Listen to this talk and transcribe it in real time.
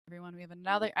everyone. We have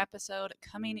another episode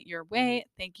coming your way.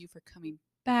 Thank you for coming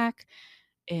back.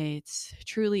 It's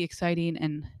truly exciting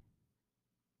and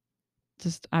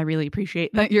I really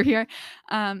appreciate that you're here.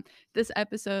 This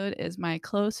episode is my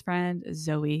close friend,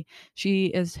 Zoe. She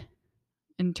is,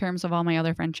 in terms of all my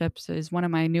other friendships, is one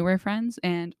of my newer friends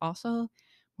and also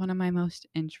one of my most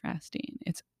interesting.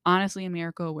 It's honestly a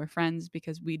miracle we're friends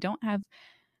because we don't have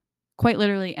quite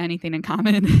literally anything in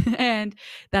common. And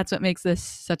that's what makes this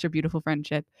such a beautiful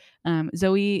friendship.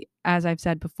 Zoe, as I've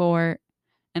said before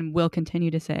and will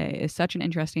continue to say, is such an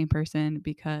interesting person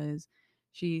because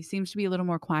she seems to be a little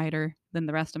more quieter than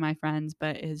the rest of my friends,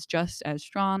 but is just as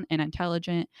strong and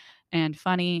intelligent and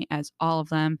funny as all of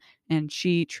them. And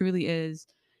she truly is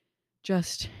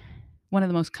just one of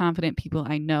the most confident people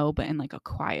I know, but in like a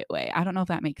quiet way. I don't know if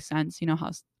that makes sense. You know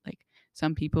how like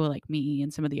some people like me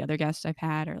and some of the other guests I've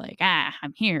had are like,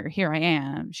 I'm here I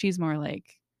am. She's more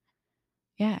like,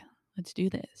 yeah, let's do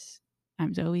this.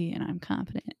 I'm Zoe and I'm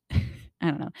confident. I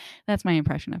don't know. That's my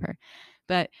impression of her.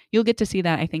 But you'll get to see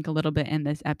that, I think, a little bit in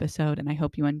this episode, and I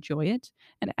hope you enjoy it.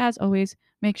 And as always,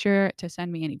 make sure to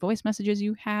send me any voice messages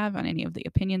you have on any of the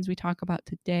opinions we talk about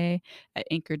today at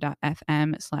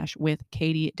anchor.fm/with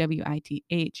Katie,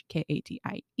 WITHKATIE.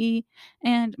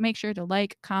 And make sure to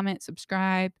like, comment,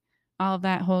 subscribe, all of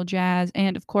that whole jazz.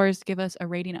 And of course, give us a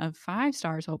rating of 5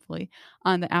 stars, hopefully,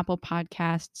 on the Apple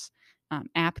Podcasts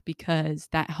app because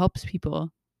that helps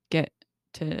people get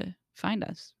to find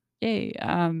us. Yay.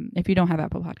 If you don't have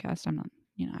Apple Podcasts, I'm not,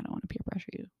 I don't want to peer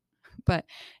pressure you, but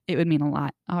it would mean a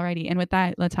lot. Alrighty. And with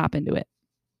that, let's hop into it.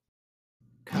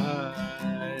 Cut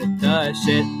the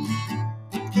shit.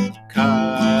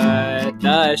 Cut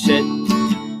the shit.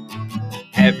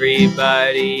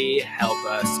 Everybody help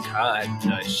us cut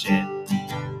the shit.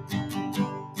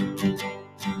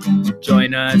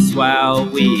 Join us while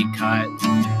we cut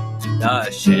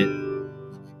the shit.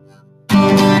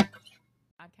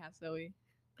 Podcast, Zoe.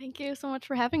 Thank you so much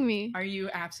for having me. Are you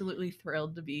absolutely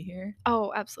thrilled to be here?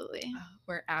 Oh, absolutely.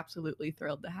 We're absolutely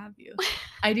thrilled to have you.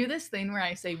 I do this thing where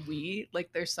I say we,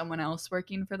 like there's someone else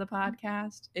working for the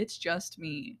podcast. It's just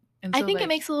me. And I think it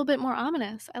makes it a little bit more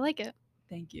ominous. I like it.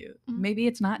 Thank you. Maybe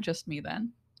it's not just me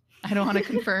then. I don't want to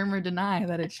confirm or deny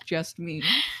that it's just me.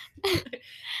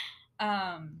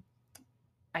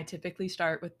 I typically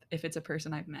start with if it's a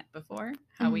person I've met before,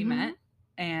 how we met.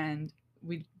 And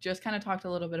we just kind of talked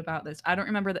a little bit about this. I don't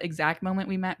remember the exact moment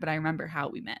we met, but I remember how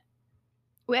we met.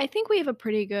 I think we have a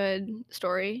pretty good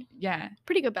story. Yeah.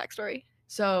 Pretty good backstory.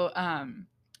 So, can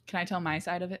I tell my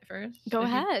side of it first? Go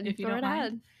ahead. If you Go don't right mind.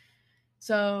 ahead.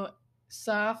 So,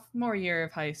 freshman year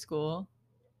of high school,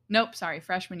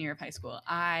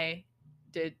 I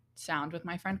did sound with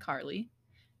my friend Carly,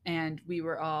 and we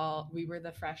were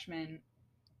the freshmen,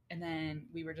 and then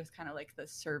we were just kind of like the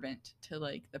servant to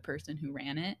like the person who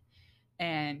ran it.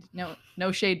 And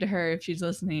no shade to her if she's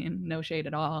listening, no shade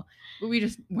at all. But we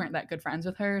just weren't that good friends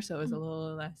with her, so it was a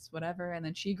little less whatever. And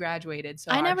then she graduated. So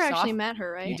I never actually met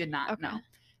her, right? You did not, okay. No.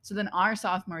 So then our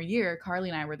sophomore year, Carly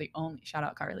and I were the only, shout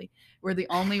out Carly, we're the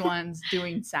only ones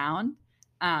doing sound.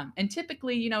 And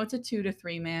typically, it's a 2 to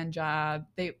 3 man job.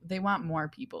 They want more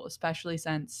people, especially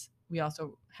since we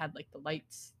also had like the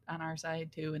lights on our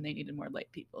side too, and they needed more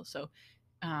light people. So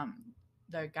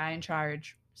the guy in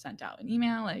charge sent out an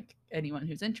email like anyone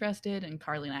who's interested, and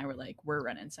Carly and I were like, we're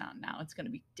running sound now. It's going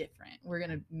to be different. We're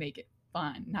going to make it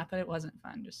fun. Not that it wasn't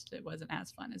fun, just it wasn't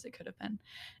as fun as it could have been.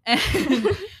 And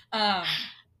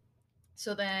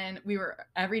so then we were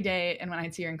every day, and when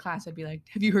I'd see her in class, I'd be like,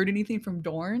 have you heard anything from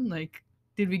Dorn? Like,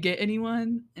 did we get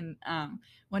anyone? And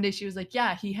one day she was like,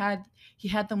 yeah, he had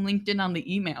them linked in on the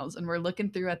emails, and we're looking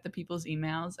through at the people's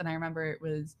emails, and I remember it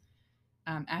was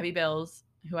Abby Bills,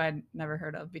 who I'd never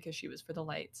heard of because she was for the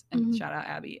lights, and shout out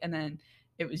Abby. And then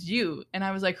it was you, and I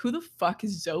was like, who the fuck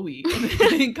is Zoe?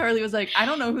 And Carly was like, I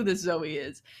don't know who this Zoe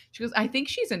is. She goes, I think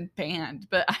she's in band,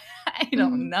 but I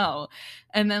don't know.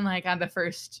 And then like on the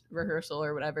first rehearsal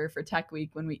or whatever for Tech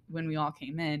Week, when we all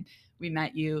came in, we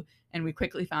met you, and we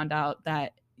quickly found out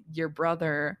that your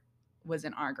brother was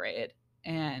in our grade.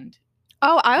 And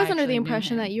I was under the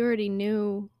impression that you already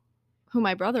knew who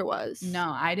my brother was.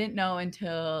 No, I didn't know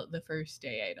until the first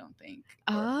day, I don't think.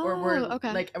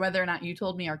 Okay. Like whether or not you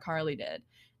told me or Carly did.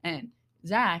 And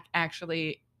Zach,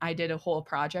 actually, I did a whole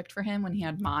project for him when he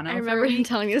had mono. I remember him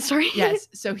telling me the story. Yes.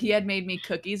 So he had made me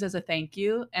cookies as a thank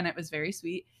you, and it was very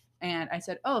sweet. And I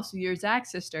said, oh, so you're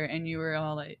Zach's sister. And you were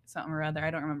all like something or other. I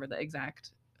don't remember the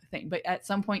exact thing. But at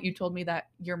some point you told me that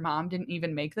your mom didn't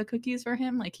even make the cookies for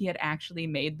him. Like he had actually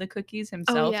made the cookies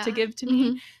himself to give to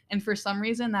me. And for some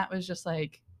reason that was just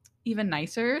like even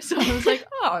nicer. So I was like,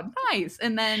 oh, nice.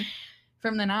 And then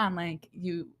from then on, like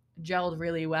you gelled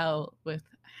really well with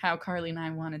how Carly and I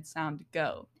wanted sound to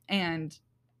go. And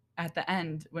at the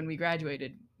end, when we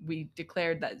graduated, we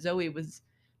declared that Zoe was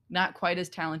not quite as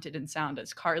talented in sound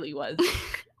as Carly was.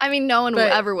 I mean, no one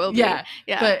ever will be. Yeah,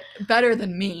 yeah. But better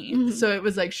than me. Mhm. So it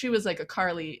was like she was like a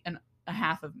Carly and a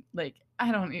half of, like,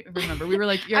 I don't even remember. We were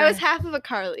like, I was half of a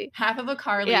Carly. half of a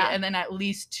Carly, Yeah. and then at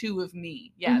least 2 of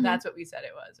me. Yeah, Mhm. that's what we said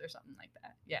it was, or something like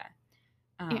that. Yeah.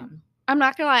 Yeah. I'm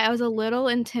not gonna lie, I was a little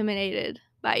intimidated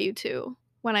by you two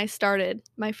when I started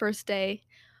my first day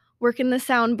working the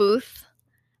sound booth.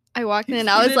 I walked in and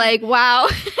I was like, wow.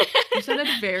 You said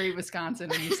it very Wisconsin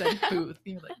when you said booth.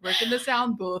 You were like, work in the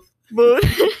sound booth. Booth.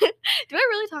 Do I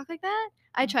really talk like that?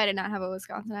 I try to not have a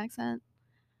Wisconsin accent.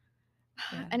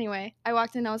 Yeah. Anyway, I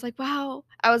walked in and I was like, wow.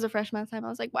 I was a freshman at the time. I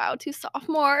was like, wow, 2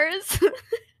 sophomores.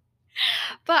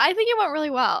 But I think it went really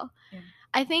well. Yeah.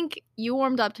 I think you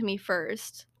warmed up to me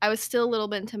first. I was still a little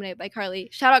bit intimidated by Carly.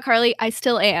 Shout out Carly. I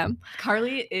still am.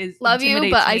 Carly is Love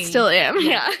you, but I still am.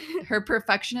 Yeah. Her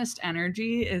perfectionist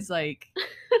energy is like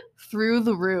through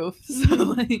the roof. So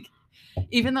like,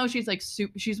 even though she's like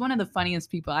she's one of the funniest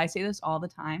people. I say this all the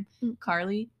time.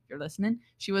 Carly, if you're listening,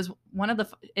 she is one of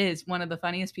the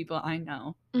funniest people I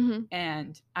know. Mm-hmm.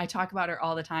 And I talk about her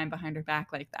all the time behind her back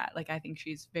like that. Like, I think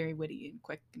she's very witty and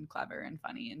quick and clever and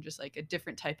funny and just like a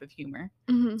different type of humor.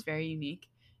 Mm-hmm. It's very unique.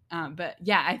 But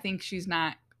yeah, I think she's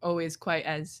not always quite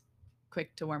as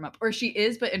quick to warm up, or she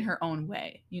is, but in her own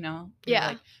way, you know? Yeah.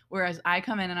 Like, whereas I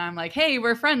come in and I'm like, hey,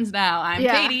 we're friends now. I'm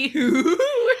Yeah. Katie.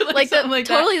 like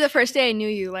totally the first day I knew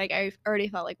you, like I already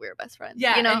felt like we were best friends.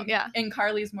 Yeah. You know? And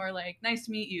Carly's more like, nice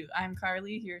to meet you. I'm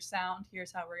Carly. Here's sound.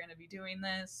 Here's how we're going to be doing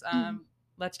this.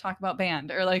 Let's talk about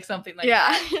band, or like something like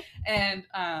that. And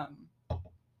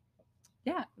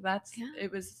yeah,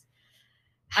 it was.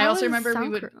 I also remember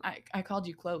I called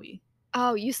you Chloe.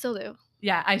 Oh, you still do?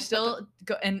 Yeah, I still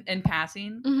go in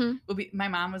passing. Mm-hmm. My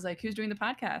mom was like, who's doing the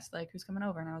podcast? Like, who's coming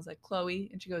over? And I was like, Chloe.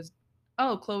 And she goes,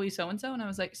 oh, Chloe so-and-so. And I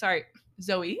was like, sorry,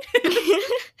 Zoe.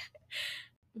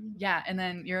 Yeah, and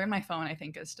then you're in my phone, I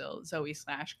think, is still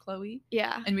Zoe/Chloe.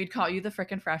 Yeah. And we'd call you the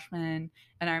frickin' freshman.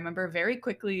 And I remember very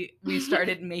quickly we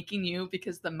started making you,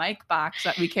 because the mic box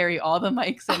that we carry all the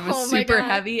mics in was super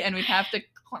heavy, and we'd have to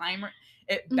climb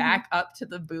it back up to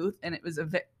the booth, and it was a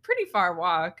pretty far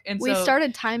walk. And we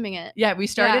started timing it. Yeah, we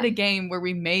started a game where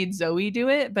we made Zoe do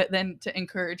it, but then to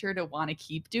encourage her to want to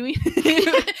keep doing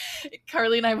it,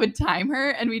 Carly and I would time her,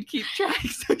 and we'd keep track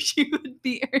so she would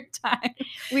beat her time.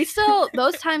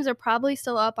 Those times are probably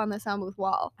still up on the sound booth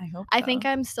wall. I hope so. I think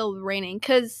I'm still reigning,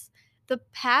 because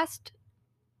I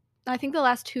think the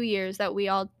last 2 years that we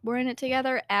all were in it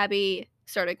together, Abby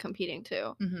started competing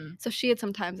too. Mm-hmm. So she had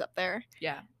some times up there.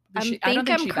 Yeah. I'm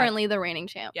currently the reigning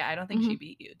champ. Yeah, I don't think she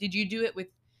beat you. Did you do it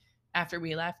after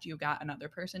we left, you got another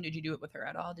person? Did you do it with her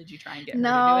at all? Did you try and get her to do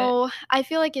it? No, I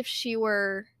feel like if she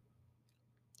were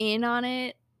in on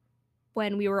it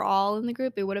when we were all in the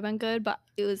group, it would have been good, but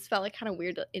felt like kind of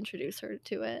weird to introduce her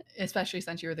to it. Especially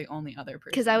since you were the only other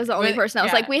person. Because I was the only person. I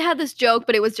was like, we had this joke,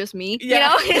 but it was just me, you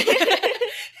know?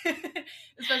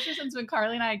 Especially since when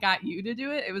Carly and I got you to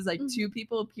do it, it was like 2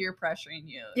 people peer pressuring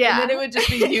you. Yeah. And then it would just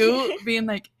be you being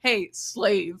like, hey,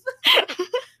 slave,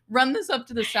 run this up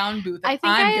to the sound booth. I'm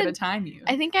going to time you.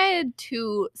 I think I had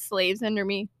 2 slaves under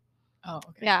me. Oh,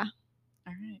 okay. Yeah.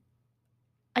 All right.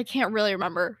 I can't really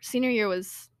remember. Senior year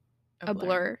was a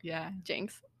blur. Yeah.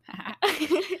 Jinx.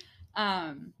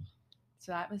 So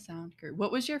that was sound crew.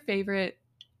 What was your favorite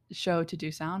show to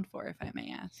do sound for, if I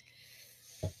may ask?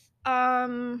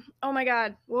 Oh my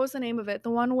god, what was the name of it? The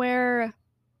one where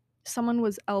someone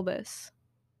was Elvis.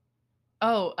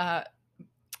 Oh,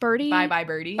 Birdie. Bye Bye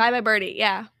Birdie. Bye Bye Birdie.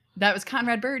 Yeah. That was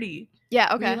Conrad Birdie.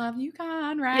 Yeah. Okay. We love you,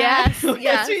 Conrad. Yes.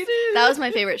 Yes, we do. That was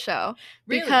my favorite show.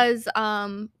 Really? Because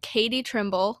Katie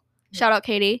Trimble. Shout out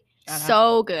Katie. Good.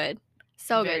 So Very good.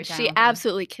 talented. She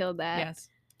absolutely killed that. Yes.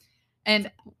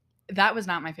 And that was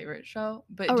not my favorite show,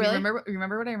 but do you really?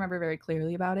 remember what I remember very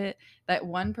clearly about it? That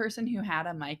one person who had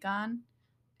a mic on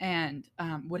and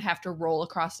would have to roll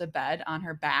across the bed on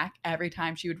her back every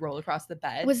time she would roll across the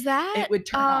bed. Was that? It would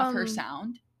turn off her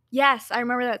sound. Yes, I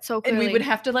remember that so clearly. And we would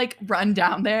have to like run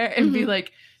down there and be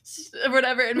like,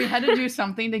 whatever. And we had to do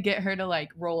something to get her to like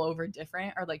roll over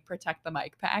different or like protect the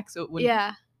mic pack so it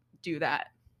wouldn't do that.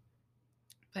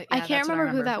 But yeah, I can't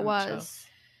remember who that from the was. show.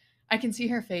 I can see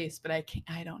her face, but I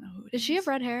don't know who it is. Did she have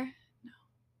red hair? No.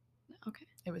 Okay.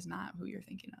 It was not who you're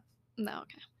thinking of. No,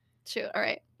 okay. Shoot. All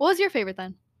right. What was your favorite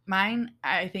then? Mine,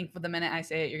 I think the minute I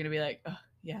say it, you're going to be like, oh,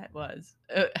 yeah, it was.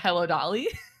 Hello, Dolly.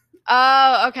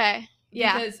 Oh, okay.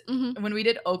 Yeah. Because Mhm. when we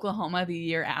did Oklahoma the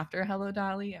year after Hello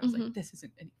Dolly, I was like, Mhm. this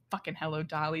isn't any fucking Hello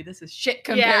Dolly. This is shit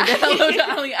compared to Yeah. Hello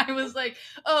Dolly. I was like,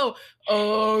 oh,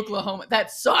 Oklahoma.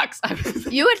 That sucks. I was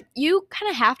like, You kind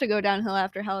of have to go downhill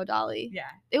after Hello Dolly. yeah.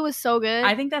 It was so good.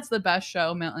 I think that's the best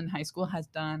show Milton High School has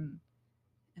done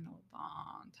in a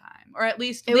long time. Or at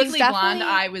least It was Legally Blonde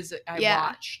definitely- I yeah.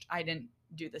 watched. I didn't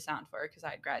do the sound for it because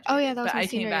I had graduated. Oh, yeah, that was but my I came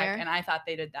senior back year. and I thought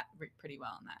they did that pretty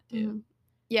well in that too. Mhm.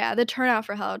 Yeah, the turnout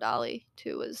for Hello Dolly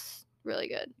too was really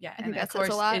good. Yeah, I think and that of says course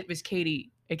a lot. it was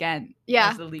Katie again.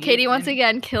 Yeah, as the lead, Katie once and-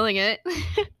 again killing it,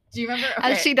 Do you remember?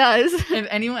 as she does. If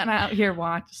anyone out here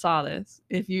saw this,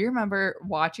 if you remember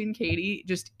watching Katie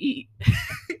just eat,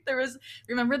 there was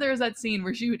that scene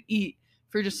where she would eat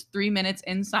for just 3 minutes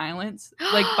in silence,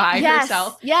 like by Yes,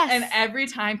 herself. Yes. And every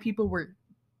time people were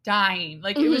dying,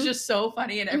 like it was Mhm. just so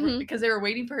funny, and Mhm. because they were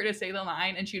waiting for her to say the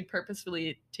line, and she would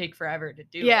purposefully take forever to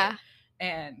do Yeah. it.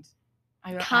 And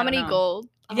I don't Comedy know. gold.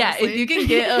 Yeah, if honestly. you can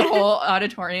get a whole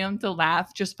auditorium to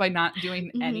laugh just by not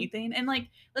doing Mhm. anything, and like,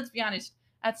 let's be honest,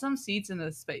 at some seats in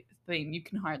this thing, you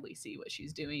can hardly see what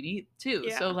she's doing too.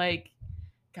 Yeah. So like,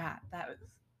 God, that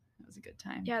was a good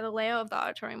time. Yeah, the layout of the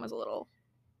auditorium was a little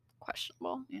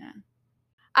questionable. Yeah.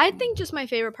 I think just my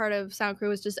favorite part of Sound Crew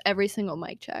was just every single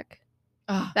mic check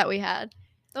Ugh. that we had.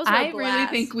 Those were I a really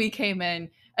think blast. we came in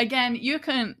again. You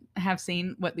couldn't have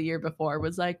seen what the year before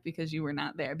was like because you were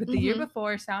not there. But the year Mhm.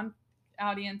 before, sound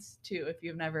audience too, if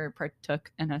you've never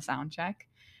partook in a sound check,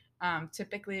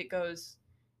 typically it goes,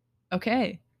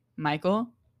 okay,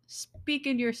 Michael, speak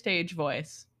in your stage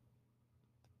voice.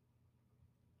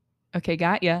 Okay,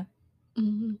 got ya.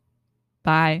 Mhm.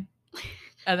 Bye.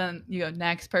 And then you go,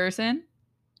 next person.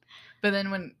 But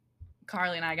then when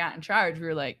Carly and I got in charge, we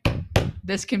were like,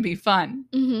 this can be fun.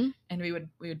 Mhm. And we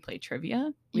would play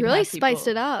trivia. You really spiced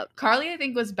it up. Carly, I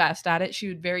think, was best at it. She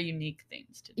had very unique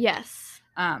things to do. Yes.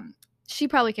 Um, She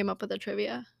probably came up with the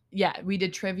trivia. yeah, we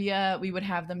did trivia. We would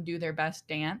have them do their best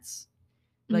dance,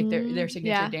 like their signature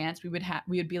yeah. dance. We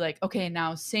would be like, okay,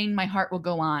 now sing "My Heart Will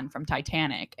Go On" from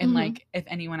Titanic, and Mhm. like if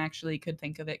anyone actually could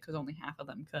think of it, because only half of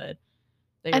them could.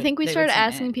 I think we they would started sing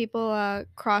asking it. people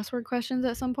crossword questions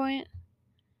at some point.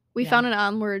 We Yeah. found an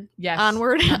onward Yes.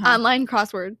 online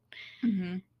crossword.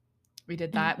 Mm-hmm. We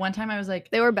did that. One time I was like,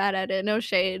 They were bad at it. No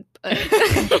shade. But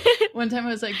one time I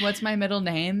was like, what's my middle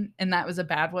name? And that was a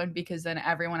bad one because then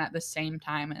everyone at the same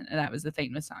time, and that was the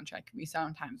thing with soundcheck, we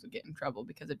sometimes would get in trouble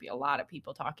because it'd be a lot of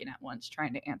people talking at once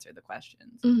trying to answer the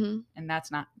questions. Mhm. And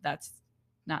that's not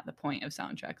the point of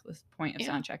soundcheck. The point of Yeah.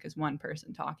 soundcheck is one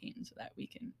person talking so that we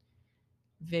can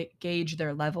gauge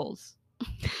their levels.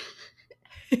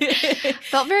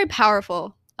 Felt very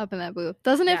powerful up in that booth.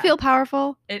 Doesn't it Yeah. feel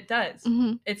powerful? It does.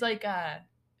 Mhm. It's like I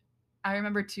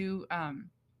remember too,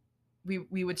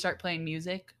 we would start playing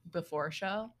music before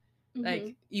show.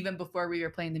 Like even before we were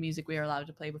playing the music we were allowed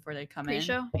to play before they come in.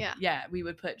 Pre-show? Yeah. Yeah, we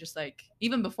would put just like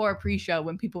even before pre-show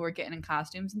when people were getting in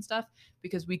costumes and stuff,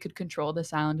 because we could control the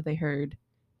sound they heard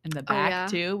in the back yeah.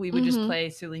 too. We would just Mhm. play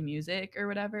silly music or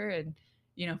whatever, and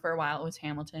for a while it was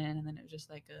Hamilton, and then it was just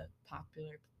like a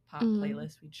popular pop Mhm.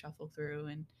 playlist we'd shuffle through,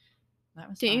 and that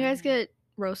was Didn't you guys fun. get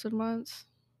roasted once?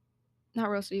 Not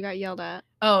roasted, you got yelled at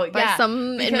Oh by yeah,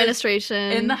 some because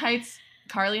administration. In the Heights,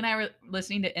 Carly and I were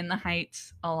listening to In the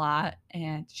Heights a lot,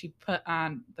 and she put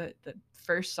on the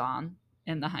first song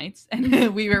In the Heights,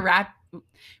 and we were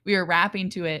rapping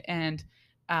to it, and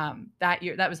that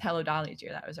year, that was Hello Dolly's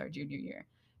year, that was our junior year.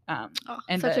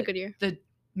 And such a good year. The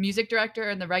music director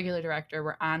and the regular director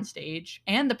were on stage,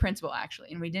 and the principal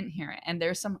actually, and we didn't hear it, and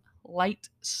there's some light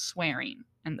swearing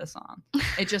in the song.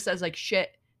 It just says like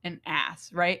shit and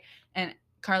ass, right? And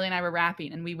Carly and I were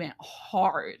rapping, and we went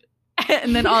hard.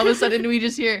 And then all of a sudden we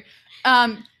just hear,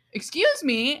 excuse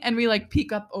me. And we like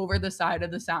peek up over the side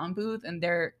of the sound booth, and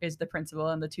there is the principal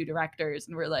and the two directors.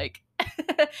 And we're like,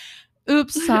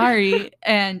 oops, sorry.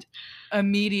 And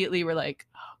immediately we're like,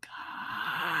 oh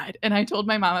God. And I told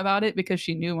my mom about it because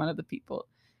she knew one of the people.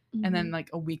 And then like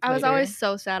a week I later. was always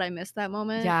so sad I missed that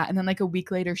moment. Yeah. And then like a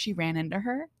week later she ran into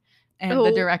her. And the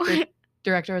Oh.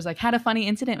 director was like, had a funny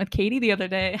incident with Katie the other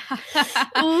day.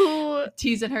 Ooh.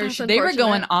 Teasing her. That's They were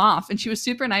going unfortunate. off, and she was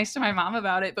super nice to my mom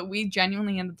about it, but we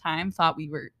genuinely at the time thought we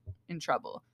were in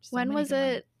trouble. So When many was good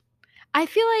ones. it? I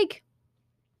feel like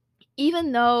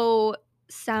even though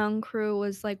Sound Crew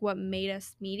was like what made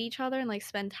us meet each other and like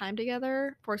spend time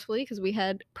together forcefully because we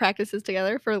had practices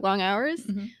together for long hours,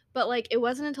 Mhm. but like it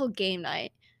wasn't until game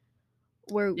night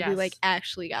where we like Yes.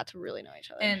 actually got to really know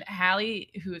each other. And Hallie,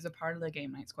 who is a part of the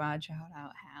Game Night Squad, shout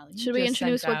out Hallie. Should we just sent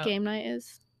introduce what out- game night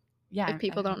is? Yeah, if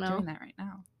people don't I'm know? doing that right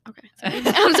now. Okay. Sorry.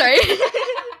 I'm sorry.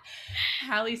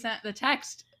 Hallie sent the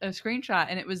text, a screenshot,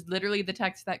 and it was literally the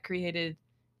text that created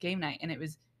game night. And it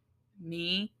was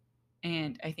me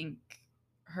and I think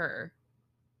her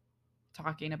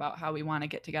talking about how we want to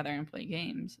get together and play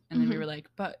games. And then we were like,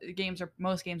 but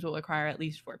most games will require at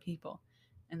least 4 people.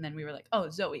 And then we were like, oh,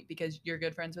 Zoe, because you're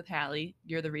good friends with Hallie.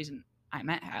 You're the reason I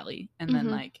met Hallie. And then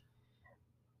like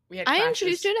we had classes. I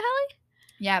introduced you to Hallie?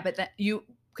 Yeah, but that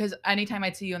because anytime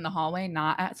I'd see you in the hallway,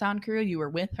 not at Sound Crew, you were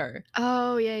with her.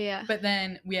 Oh, yeah. But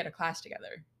then we had a class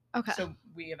together. Okay. So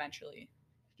we eventually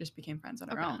just became friends on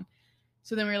our own.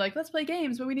 So then we were like, let's play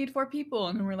games, but we need 4 people.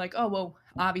 And then we're like, oh, well,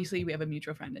 obviously we have a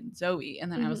mutual friend in Zoe.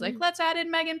 And then I was like, let's add in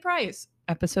Megan Price.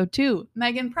 Episode 2,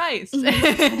 Megan Price.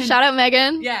 Shout out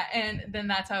Megan. Yeah. And then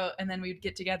that's how, and then we'd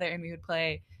get together and we would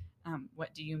play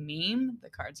What Do You Meme? The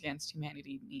Cards Against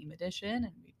Humanity Meme Edition.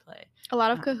 And we'd play a lot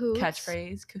of Kahoots.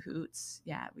 Catchphrase, Kahoots.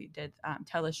 Yeah. We did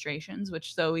Telestrations,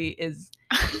 which Zoe is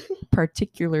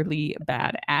particularly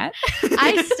bad at.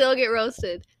 I still get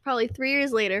roasted probably 3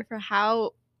 years later for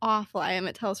how awful I am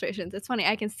at Telestrations. It's funny.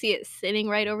 I can see it sitting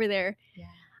right over there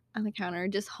on the counter,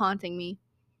 just haunting me.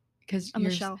 Because on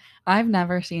the shelf. I've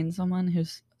never seen someone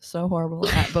who's so horrible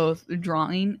at both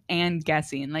drawing and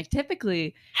guessing. Like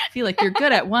typically, I feel like you're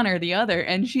good at one or the other,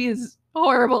 and she is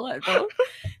horrible at both.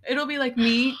 It'll be like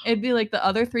me. It'd be like the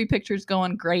other 3 pictures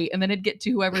going great, and then it'd get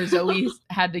to whoever Zoe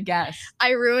had to guess.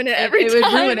 I ruin it every time. It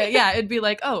would ruin it. Yeah, it'd be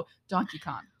like, oh, Donkey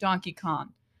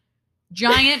Kong.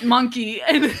 Giant monkey.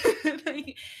 And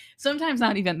like, sometimes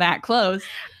not even that close.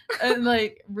 And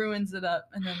like ruins it up.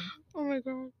 And then oh my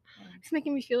god. It's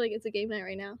making me feel like it's a game night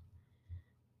right now.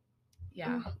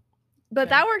 Yeah. But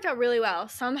that worked out really well.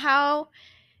 Somehow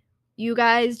you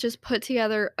guys just put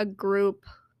together a group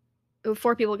of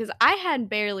 4 people because I had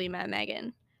barely met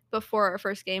Megan before our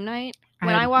first game night.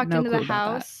 When I walked into the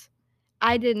house,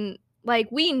 I didn't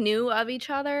we knew of each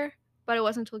other. But it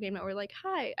wasn't until game night we're like,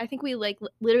 hi. I think we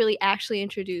literally actually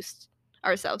introduced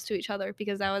ourselves to each other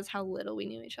because that was how little we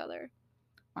knew each other.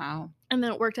 Wow. And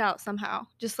then it worked out somehow.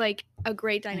 Just like a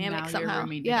great dynamic and now somehow. You're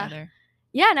rooming together.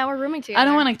 Yeah, now we're rooming together. I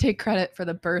don't want to take credit for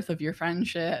the birth of your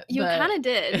friendship. You kind of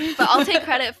did. But I'll take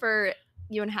credit for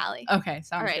you and Hallie. Okay, sounds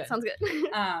good. All right, sounds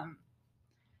good.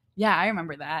 Yeah, I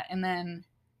remember that. And then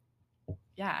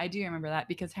yeah, I do remember that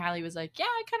because Hallie was like, yeah,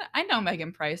 I know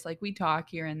Megan Price. Like we talk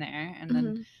here and there. And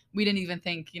then we didn't even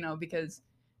think, because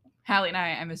Hallie and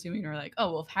I'm assuming we're like,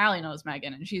 oh, well, if Hallie knows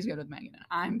Megan and she's good with Megan and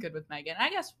I'm good with Megan, I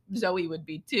guess Zoe would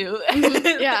be too.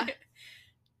 Yeah.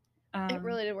 It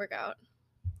really did work out.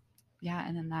 Yeah.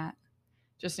 And then that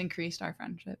just increased our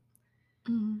friendship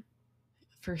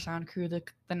for Sound Crew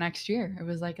the next year. It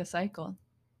was like a cycle.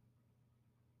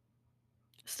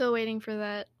 Still waiting for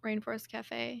that Rainforest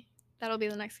Cafe. That'll be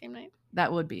the next game night.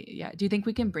 That would be, yeah. Do you think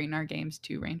we can bring our games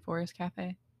to Rainforest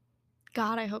Cafe?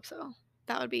 God, I hope so.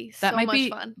 That would be that so might much be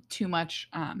fun. Too much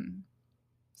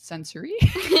sensory.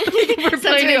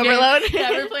 Sensory overload.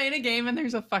 Yeah, we're playing a game and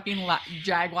there's a fucking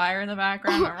jaguar in the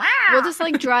background. We'll just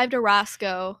drive to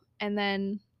Roscoe and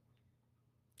then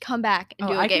come back and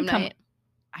do a game night.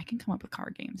 I can come up with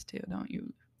card games too. Don't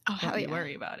you? Oh, hell yeah.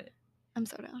 Worry about it. I'm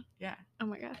so down. Yeah. Oh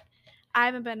my god. I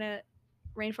haven't been to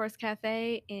Rainforest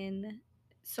Cafe in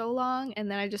so long, and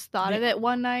then I just thought of it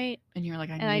one night, and you're like,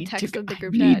 I texted the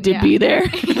group chat. I need to be there.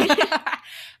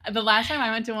 The last time I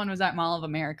went to one was at Mall of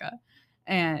America,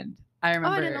 and I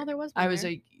remember I didn't know there was one I was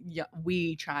there. a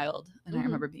wee child, and I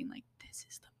remember being like, "This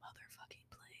is the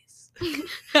motherfucking place.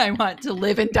 I want to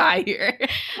live and die here."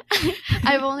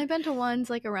 I've only been to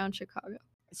ones around Chicago.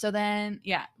 So then,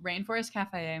 yeah, Rainforest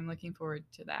Cafe. I'm looking forward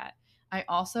to that. I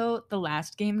also, the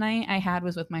last game night I had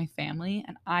was with my family,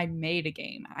 and I made a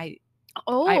game. I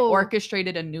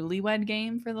orchestrated a newlywed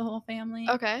game for the whole family.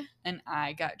 Okay. And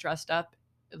I got dressed up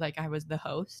like I was the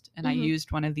host, and I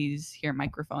used one of these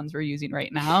microphones we're using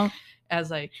right now as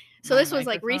So this was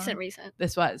recent.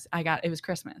 This was it was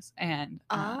Christmas, and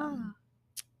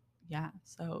yeah,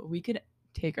 so we could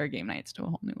take our game nights to a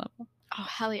whole new level. Oh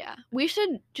hell yeah! We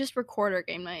should just record our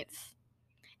game nights.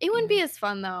 It wouldn't be as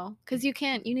fun though, because you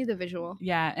need the visual.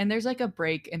 Yeah, and there's a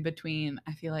break in between.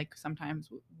 I feel like sometimes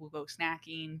we'll go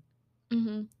snacking.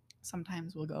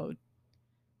 Sometimes we'll go do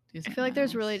something I feel like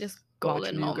there's really just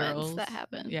golden New moments Girls. that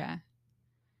happen. Yeah.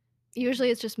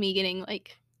 Usually it's just me getting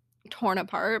torn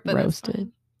apart, but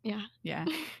roasted. Yeah. Yeah.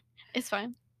 It's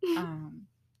fine. And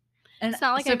it's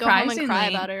not like I go home and cry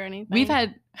about it or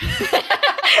anything.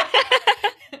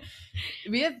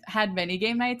 We have had many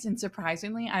game nights, and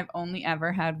surprisingly, I've only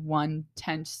ever had one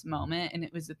tense moment, and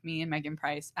it was with me and Megan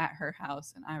Price at her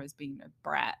house, and I was being a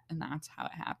brat, and that's how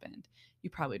it happened. You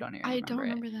probably don't even remember I don't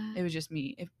remember that. It was just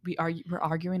me. We're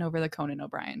arguing over the Conan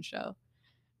O'Brien show,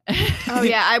 Oh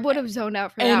yeah, I would have zoned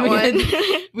out for And that we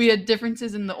one. we had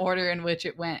differences in the order in which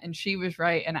it went, and she was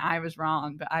right and I was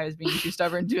wrong, but I was being too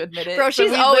stubborn to admit it. Bro, So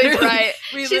she's we always literally- right.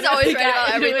 we She's always literally right got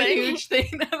about into everything. A huge thing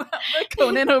about the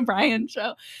Conan O'Brien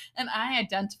show, and I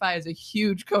identify as a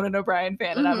huge Conan O'Brien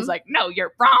fan, and I was Mhm. like, "No,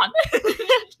 you're wrong."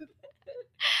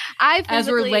 I As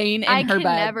we're physically- laying in I her can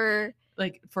bed. never.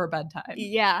 Like for bedtime.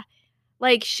 Yeah,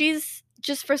 like she's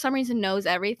just for some reason knows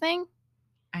everything.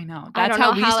 I know. I That's don't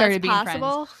know how we how started that's being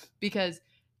possible. friends. Because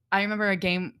I remember a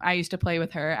game I used to play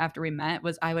with her after we met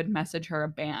was I would message her a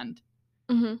band,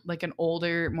 Hmm. like an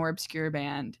older, more obscure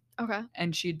band, Okay.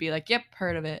 and she'd be like, "Yep,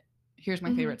 heard of it. Here's my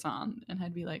Mhm. favorite song," and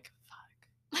I'd be like,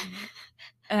 "Fuck."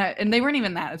 And they weren't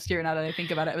even that obscure now that I think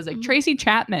about it. It was like Mhm. Tracy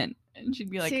Chapman, and she'd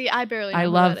be like, See, I barely. Know "I who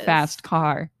love that is. Fast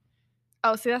Car."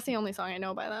 Oh, see, that's the only song I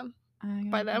know by them.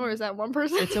 By them, or is that one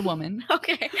person? It's a woman.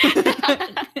 Okay.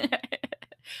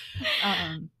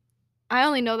 I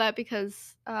only know that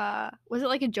because was it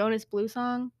like a Jonas Blue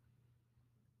song?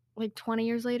 Like 20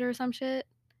 years later or some shit?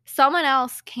 Someone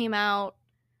else came out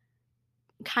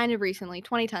kind of recently,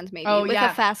 2010s maybe, Oh, with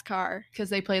yeah. a fast car. Because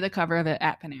they play the cover of it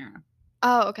at Panera.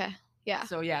 Oh, okay. Yeah.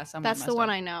 So yeah, someone That's the must one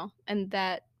have. I know. And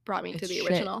that brought me to It's the shit.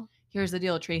 original. Here's the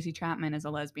deal: Tracy Chapman is a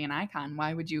lesbian icon.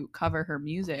 Why would you cover her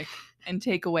music and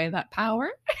take away that power?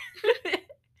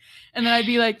 And then I'd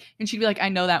be like, and she'd be like, "I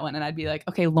know that one," and I'd be like,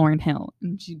 "Okay, Lauryn Hill,"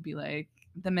 and she'd be like,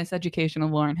 "The Miseducation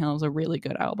of Lauryn Hill is a really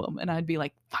good album," and I'd be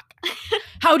like, "Fuck,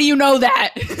 how do you know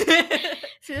that?"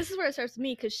 See, this is where it starts with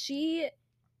me because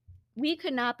we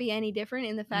could not be any different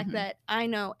in the fact Mhm. that I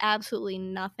know absolutely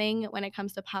nothing when it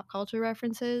comes to pop culture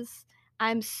references.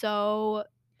 I'm so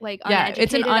like Yeah,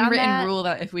 it's an uneducated on unwritten that. rule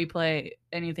that if we play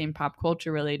anything pop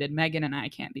culture related, Megan and I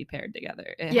can't be paired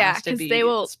together. It Yeah, has to 'cause be they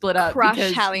will split up crush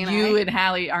because Hallie and you I. and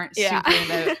Hallie aren't Yeah.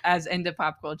 super as into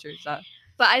pop culture stuff.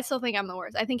 But I still think I'm the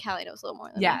worst. I think Hallie knows a little more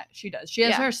than me. Yeah, she does. She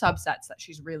has Yeah. her subsets that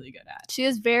she's really good at. She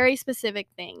has very specific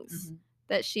things Mhm.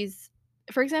 that she's,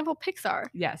 for example, Pixar.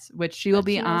 Yes, which she will That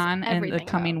be she knows on in the everything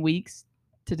coming about. weeks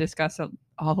to discuss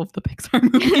all of the Pixar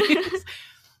movies.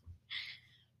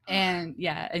 And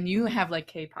yeah, and you have like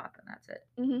K-pop and that's it.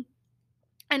 Mm-hmm.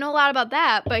 I know a lot about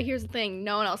that, but here's the thing: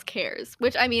 no one else cares.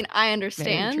 Which I mean, I Very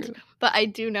understand, true. but I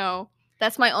do know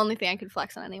that's my only thing I could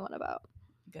flex on anyone about.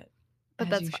 Good. But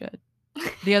As that's you fine. should.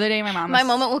 The other day, my mom. My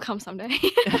moment will come someday.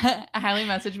 Hallie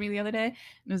messaged me the other day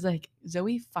and was like,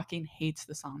 "Zoe fucking hates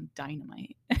the song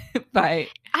Dynamite." by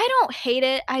I don't hate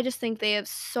it. I just think they have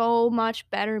so much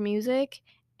better music,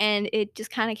 and it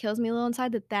just kind of kills me a little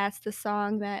inside that that's the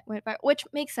song that went by, which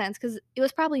makes sense because it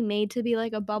was probably made to be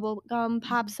like a bubblegum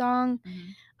pop song,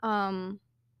 and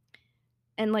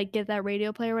like get that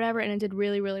radio play or whatever, and it did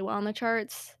really, really well on the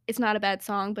charts. It's not a bad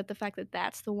song, but the fact that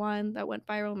that's the one that went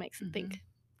viral makes it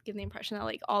give the impression that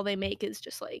like all they make is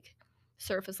just like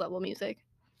surface level music.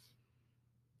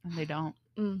 And they don't.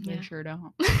 They Yeah. sure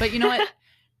don't. But you know what?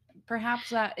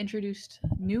 Perhaps that introduced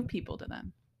new people to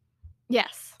them.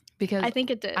 Yes, Because I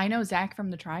think it did. I know Zach from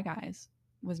the Try Guys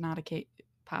was not a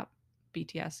K-pop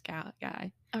BTS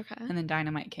guy. Okay. And then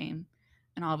Dynamite came.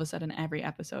 And all of a sudden, every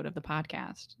episode of the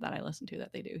podcast that I listen to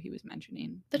that they do, he was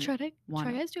mentioning The and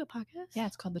Try Guys do a podcast? Yeah,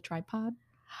 it's called The Tripod.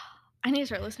 I need to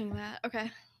start listening to that.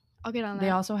 Okay. I'll get on that. They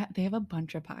also they have a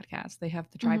bunch of podcasts. They have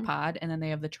the Tripod, and then they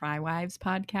have the Try Wives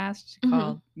podcast Mhm.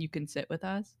 called You Can Sit With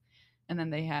Us. And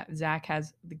then Zach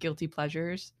has the Guilty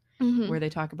Pleasures, Mhm. where they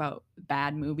talk about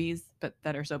bad movies, but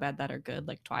that are so bad that are good,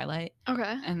 like Twilight.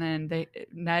 Okay. And then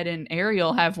Ned and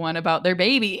Ariel have one about their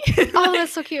baby. Oh,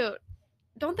 that's so cute.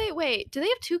 Don't they? Wait, do they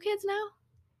have 2 kids now?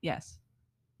 Yes.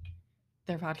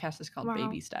 Their podcast is called Wow.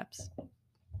 Baby Steps,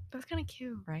 That's kind of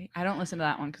cute. right? I don't listen to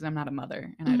that one because I'm not a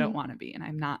mother and I don't want to be, and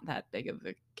I'm not that big of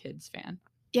a kids fan.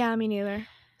 Yeah, me neither.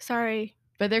 Sorry,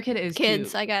 But their kid is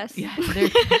kids, cute. I guess. Yeah.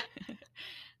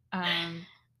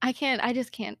 I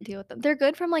just can't deal with them. They're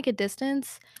good from like a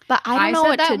distance, but I don't know said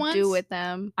what that to once. do with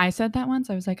them. I said that once.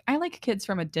 I was like, I like kids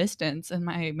from a distance. And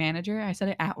my manager, I said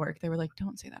it at work. They were like,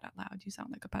 don't say that out loud. You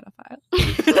sound like a pedophile.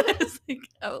 I was like,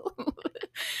 oh.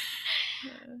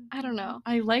 I don't know.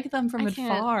 I like them from I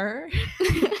can't. afar.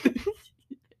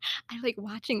 I like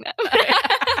watching them.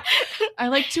 I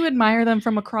like to admire them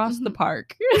from across the Mhm.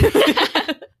 park.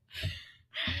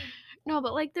 No,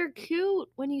 but like they're cute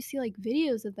when you see like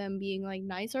videos of them being like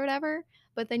nice or whatever,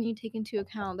 but then you take into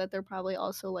account that they're probably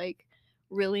also like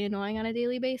really annoying on a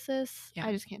daily basis. Yeah.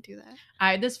 I just can't do that.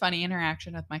 I had this funny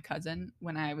interaction with my cousin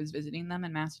when I was visiting them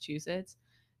in Massachusetts,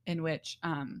 in which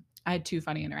I had 2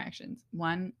 funny interactions.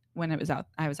 One, when I was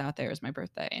out there, it was my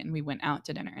birthday, and we went out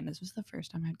to dinner, and this was the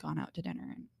first time I'd gone out to dinner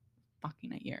in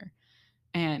fucking a year.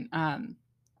 And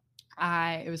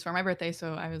it was for my birthday,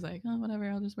 so I was like, oh, whatever,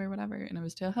 I'll just wear whatever. And it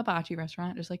was to a hibachi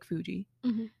restaurant, just like Fuji.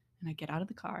 Mhm. And I get out of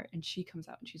the car, and she comes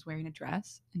out, and she's wearing a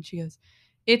dress, and she goes,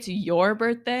 "It's your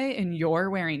birthday, and you're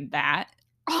wearing that."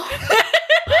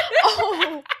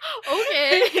 Oh,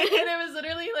 okay. And it was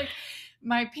literally like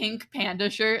my pink panda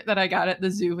shirt that I got at the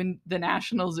zoo, in the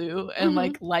National Zoo, and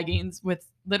like leggings with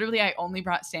literally, I only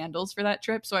brought sandals for that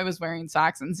trip, so I was wearing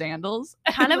socks and sandals.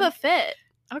 Kind of a fit.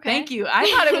 Okay. Thank you. I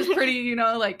thought it was pretty,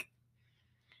 like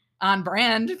on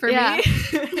brand for me.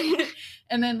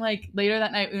 And then like later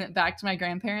that night, we went back to my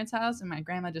grandparents' house, and my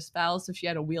grandma just fell, so she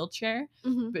had a wheelchair,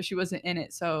 but she wasn't in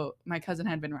it. So my cousin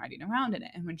had been riding around in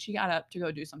it, and when she got up to go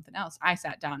do something else, I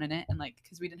sat down in it, and like,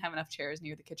 because we didn't have enough chairs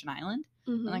near the kitchen island,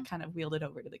 and I kind of wheeled it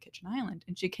over to the kitchen island.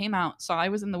 And she came out, saw I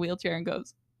was in the wheelchair, and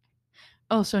goes,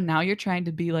 "Oh, so now you're trying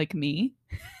to be like me?"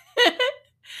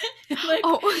 Like,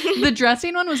 the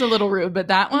dressing one was a little rude, but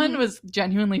that one was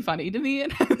genuinely funny to me,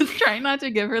 and I was trying not to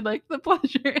give her like the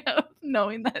pleasure of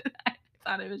knowing that I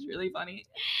thought it was really funny.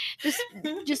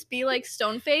 Just be like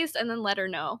stone faced, and then let her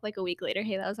know like a week later,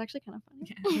 hey, that was actually kind of funny.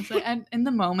 Yeah, it's like, and in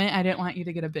the moment, I didn't want you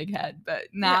to get a big head, but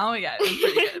now, it was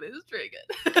pretty good. It was pretty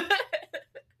good.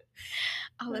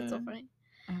 Oh, that's so funny.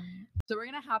 So we're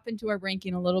gonna hop into our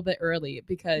ranking a little bit early,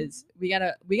 because we got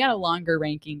a longer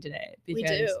ranking today. Because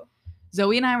We do.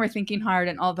 Zoe and I were thinking hard,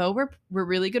 and although we're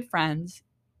really good friends,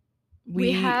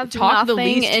 We have talk the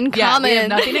nothing least in Yeah, we have common.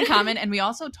 nothing in common, and we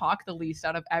also talk the least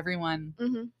out of everyone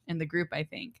Mhm. in the group, I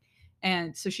think.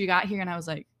 And so she got here, and I was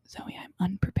like, "Zoe, I'm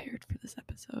unprepared for this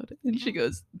episode," and she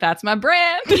goes, "That's my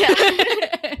brand." Yeah.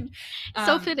 And,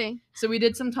 So fitting. So we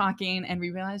did some talking, and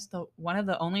we realized one of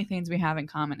the only things we have in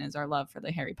common is our love for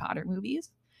the Harry Potter movies.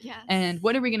 Yes. And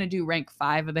what are we gonna do? Rank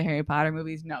 5 of the Harry Potter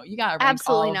movies? No, you gotta rank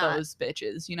Absolutely all not. those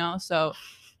bitches, So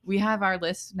we have our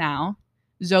list now.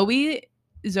 Zoe's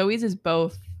is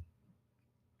both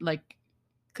like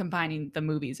combining the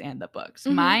movies and the books.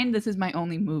 Mine, this is my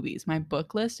only movies. My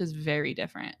book list is very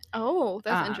different. Oh,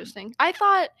 that's interesting. I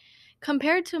thought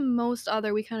compared to most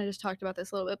other, we kind of just talked about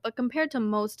this a little bit, but compared to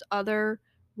most other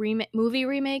movie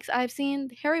remakes I've seen,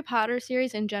 the Harry Potter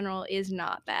series in general is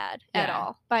not bad at Yeah.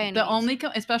 all by any The means. only,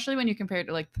 especially when you compare it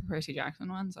to like the Percy Jackson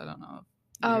ones. I don't know. If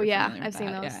Oh you're yeah, familiar with I've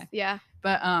seen that. those. Yeah.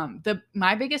 But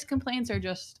my biggest complaints are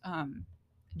just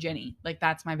Ginny. Like,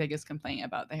 that's my biggest complaint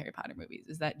about the Harry Potter movies,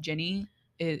 is that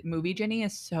movie Ginny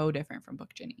is so different from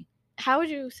book Ginny. How would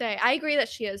you say? I agree that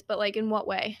she is, but like in what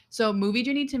way? So movie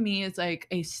Ginny to me is like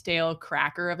a stale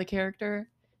cracker of a character,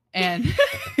 and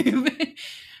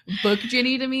book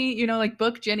Ginny to me, like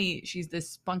book Ginny, she's this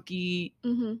spunky,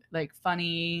 like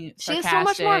funny, She has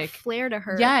sarcastic. so much more flair to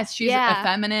her. Yes, she's a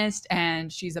feminist,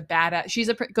 and she's a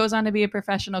badass. Goes on to be a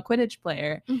professional Quidditch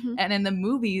player. And in the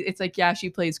movie, it's like, yeah, she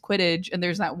plays Quidditch, and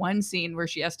there's that one scene where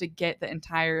she has to get the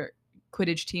entire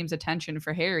Quidditch team's attention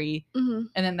for Harry, and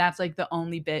then that's like the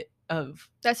only bit of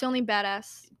that's the only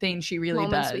badass thing she really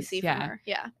moments does. we see from her.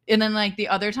 Yeah. And then like the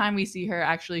other time we see her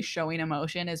actually showing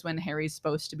emotion is when Harry's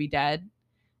supposed to be dead,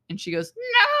 and she goes,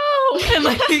 "No!" and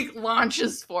like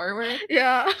launches forward.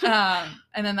 Yeah.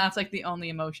 And then that's like the only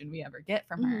emotion we ever get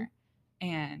from her.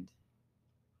 And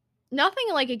nothing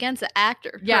like against the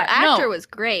actor. Yeah, her actor was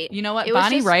great. You know what, It was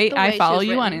Bonnie just Wright, the way I she follow was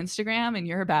you on written. Instagram, and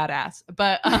you're a badass.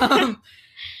 But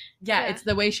yeah, it's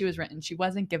the way she was written. She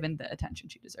wasn't given the attention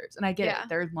she deserves. And I get it.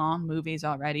 They're long movies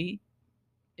already.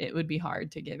 It would be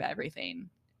hard to give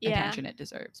everything attention it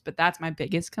deserves. But that's my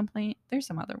biggest complaint. There's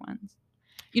some other ones.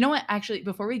 You know what? Actually,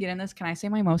 before we get in this, can I say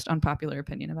my most unpopular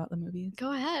opinion about the movies?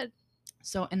 Go ahead.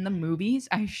 So in the movies,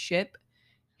 I ship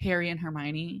Harry and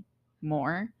Hermione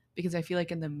more, because I feel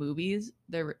like in the movies,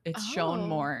 it's shown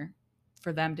more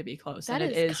for them to be close That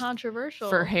than it is is controversial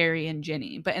for Harry and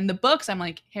Ginny. But in the books, I'm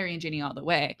like Harry and Ginny all the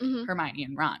way, Hermione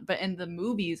and Ron. But in the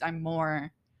movies, I'm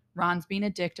more Ron's being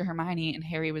a dick to Hermione, and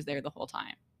Harry was there the whole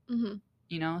time.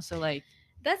 So like,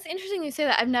 that's interesting you say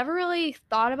that. I've never really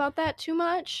thought about that too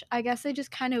much. I guess I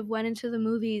just kind of went into the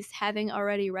movies having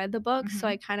already read the books, so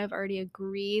I kind of already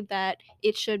agreed that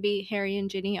it should be Harry and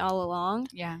Ginny all along.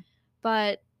 Yeah.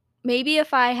 But maybe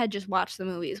if I had just watched the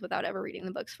movies without ever reading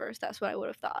the books first, that's what I would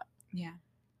have thought. Yeah.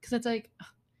 Because it's like,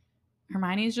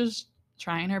 Hermione's just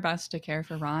trying her best to care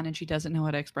for Ron, and she doesn't know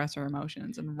how to express her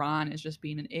emotions, and Ron is just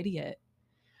being an idiot.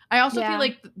 I also feel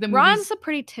like the movies... Ron's a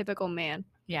pretty typical man.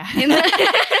 Yeah.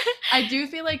 I do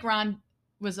feel like Ron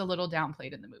was a little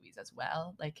downplayed in the movies as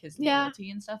well, like his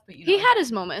loyalty and stuff. But he had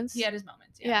his moments. He had his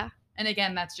moments. Yeah. And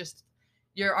again, that's just,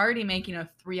 you're already making a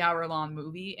 3-hour long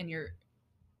movie, and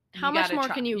how much more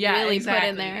can you really put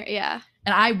in there? Yeah.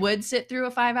 And I would sit through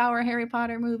a 5-hour Harry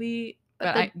Potter movie,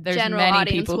 but there's general many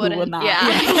audience people who will wouldn't. not.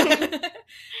 Yeah.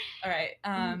 All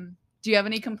right. Do you have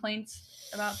any complaints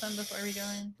about them before we go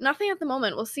in? Nothing at the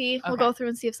moment. We'll see. We'll Okay. go through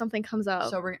and see if something comes up.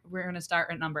 So we're gonna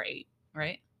start at number 8,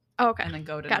 right? Oh, okay. And then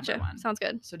go to Gotcha. number 1. Sounds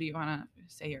good. So do you want to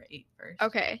say your 8 first?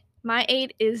 Okay. My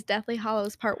 8 is Deathly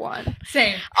Hallows Part 1.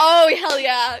 Same. Oh, hell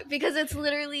yeah. Because it's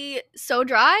literally so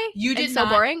dry. You did and so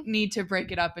not boring. need to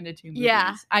break it up into 2 movies.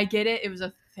 Yeah. I get it. It was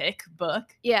a thick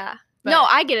book. Yeah. But- No,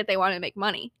 I get it. They wanted to make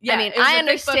money. Yeah, I mean, it was a I thick book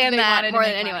understand they that wanted to more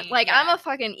than make anyone. money, Like, yeah. I'm a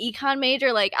fucking econ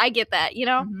major. Like, I get that, you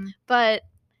know? Mhm. But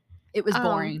It was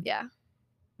boring. Yeah.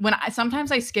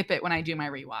 Sometimes I skip it when I do my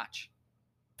rewatch.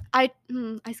 I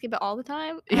skip it all the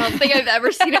time. I don't think I've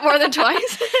ever seen it more than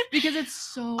twice. Because it's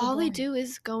so All they boring. do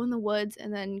is go in the woods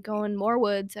and then go in more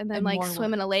woods and then And like more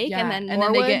swim woods. in a lake Yeah, and then and more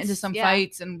then they woods. get into some Yeah.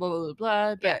 fights and blah blah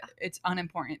blah. But Yeah. it's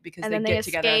unimportant because And they then get they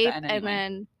together at escape the end anyway. and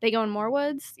then they go in more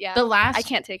woods. Yeah. The last I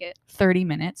can't take it. 30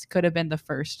 minutes could have been the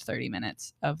first 30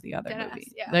 minutes of the other Deadass,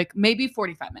 movie. yeah. Like maybe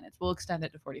 45 minutes. We'll extend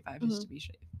it to 45 just Mhm. to be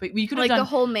safe. But we could have Like done the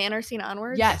whole manor scene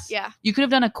onwards. Yes. Yeah. you could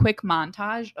have done a quick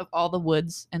montage of all the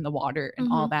woods and the water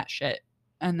and all Mhm. that shit.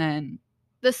 And then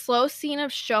The slow scene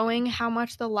of showing how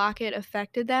much the locket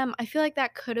affected them, I feel like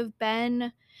that could have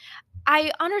been.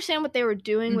 I understand what they were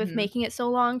doing with Mhm. making it so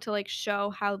long to like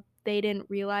show how they didn't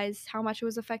realize how much it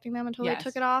was affecting them until they Yes.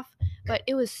 took it off. But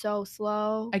it was so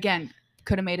slow. again,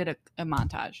 could have made it a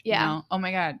montage. Yeah. You know? Oh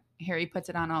my God. Harry puts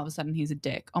it on. All of a sudden he's a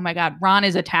dick. Oh my God. Ron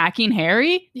is attacking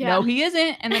Harry. Yeah. No, he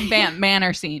isn't. And then bam,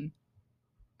 manor scene.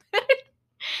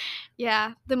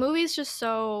 Yeah, the movie's just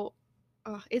so.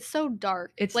 It's so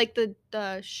dark. It's- It's like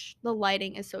the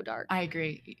lighting is so dark. I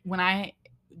agree.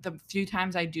 The few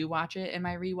times I do watch it in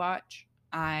my rewatch,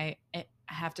 I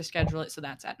have to schedule it so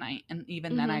that's at night. And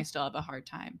even then Mhm. I still have a hard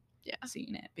time Yeah.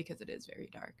 seeing it because it is very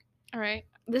dark. All right,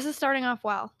 this is starting off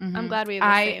well. Mhm. I'm glad we have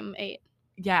the same 8.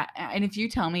 Yeah. And if you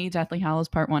tell me Deathly Hallows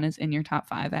Part 1 is in your top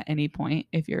 5 at any point,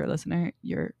 if you're a listener,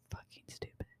 you're fucking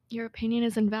stupid. Your opinion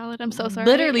is invalid. I'm so sorry.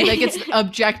 Literally, like it's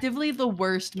objectively the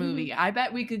worst movie. I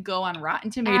bet we could go on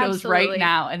Rotten Tomatoes right Absolutely.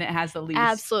 now and it has the least.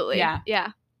 Absolutely. Yeah.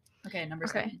 Yeah. Okay, number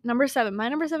Okay. 7. Number 7. My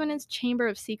number 7 is Chamber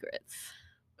of Secrets.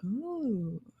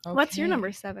 Ooh. What's your okay.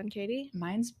 number 7, Katie?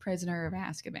 Mine's Prisoner of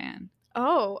Azkaban.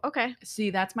 Oh, okay. See,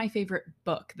 that's my favorite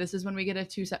book. This is when we get a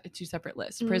two separate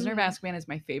lists. Prisoner of Mm. Azkaban is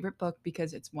my favorite book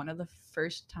because it's one of the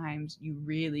first times you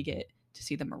really get to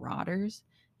see the Marauders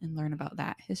and learn about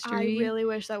that history. I really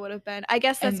wish that would have been. I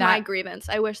guess And that's my that- grievance.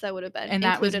 I wish that would have been and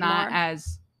that was included not more.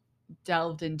 as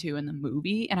delved into in the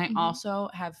movie. And I Mhm. also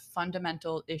have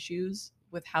fundamental issues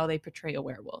with how they portray a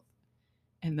werewolf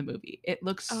in the movie. It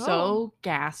looks Oh. so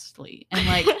ghastly and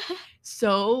like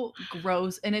so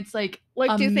gross. And it's like,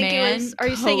 Like, a do you think it was? man Are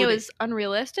you saying it coded- was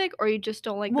unrealistic, or you just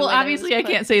don't like? Well, the way that it obviously, was I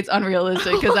put? can't say it's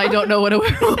unrealistic because I don't know what a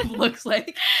werewolf looks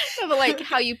like. No, but like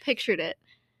how you pictured it.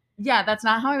 Yeah, that's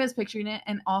not how I was picturing it.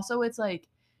 And also, it's like,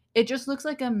 it just looks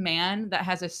like a man that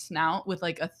has a snout with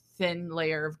like a thin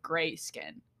layer of gray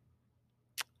skin.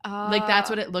 Like that's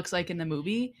what it looks like in the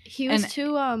movie. he was and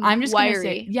too I'm just wiry. gonna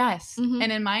say yes. Mhm.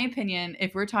 And in my opinion,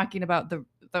 if we're talking about the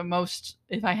most,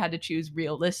 if I had to choose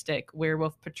realistic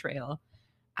werewolf portrayal,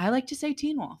 I like to say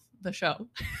Teen Wolf, the show.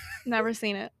 Never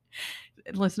seen it.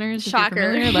 Listeners, if Shocker.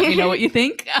 you're familiar, let me know what you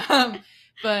think.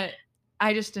 But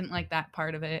I just didn't like that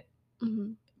part of it.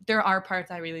 Mhm. There are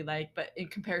parts I really like, but in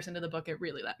comparison to the book, it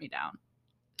really let me down.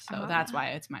 So that's Ah. why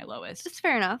it's my lowest. It's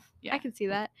fair enough. Yeah. I can see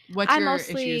that. What's I your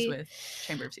mostly- issues with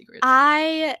Chamber of Secrets?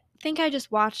 I think I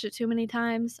just watched it too many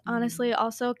times. Mm. Honestly,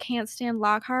 also can't stand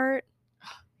Lockhart.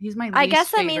 He's my least I guess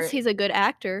that favorite. means he's a good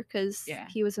actor because Yeah.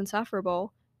 he was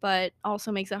insufferable, but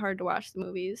also makes it hard to watch the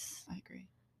movies. I agree.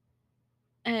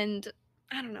 And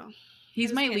I don't know. He's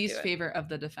just my can't do least it. favorite of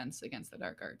the Defense Against the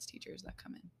Dark Arts teachers that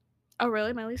come in. Oh,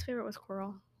 really? My least favorite was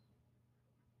Quirrell.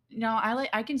 No,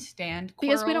 I can stand Quirrell.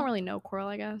 Because we don't really know Quirrell,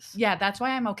 I guess. Yeah, that's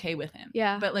why I'm okay with him.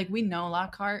 Yeah. But like we know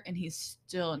Lockhart and he's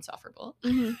still insufferable.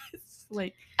 Mhm. It's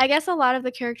like I guess a lot of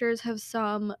the characters have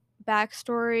some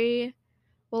backstory.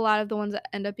 Well, a lot of the ones that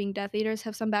end up being Death Eaters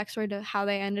have some backstory to how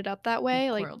they ended up that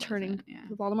way, like Quirrell turning doesn't, yeah.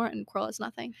 to Voldemort, and Quirrell is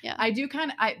nothing. Yeah. I do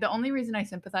kind of the only reason I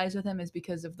sympathize with him is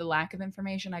because of the lack of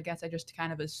information. I guess I just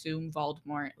kind of assume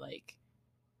Voldemort like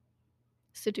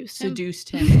Seduced him. seduced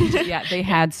him. Yeah, they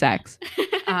had sex.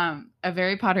 A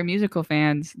Harry Potter musical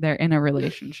fans, they're in a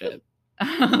relationship.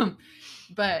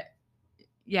 But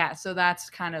yeah, so that's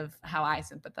kind of how I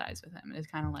sympathize with him. It's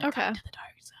kind of like, Okay. come to the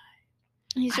dark side.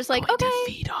 He's I'm just like, going to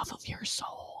okay. feed off of your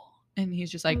soul. And he's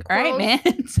just like, And all right, Quirrell's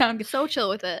man, sound good. So chill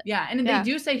with it. Yeah, and Yeah.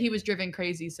 they do say he was driven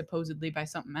crazy supposedly by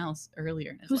something else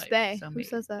earlier in his Who's life. they? So Who maybe-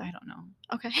 says that? I don't know.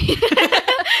 Okay.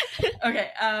 Okay,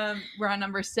 we're on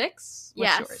number 6. What's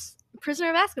Yes. yours? Prisoner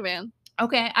of Azkaban.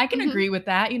 Okay, I can Mhm. agree with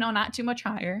that. You know, not too much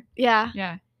higher. Yeah.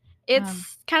 Yeah.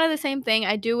 It's kind of the same thing.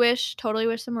 I do totally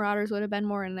wish the Marauders would have been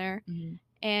more in there. Mhm.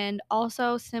 And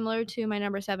also similar to my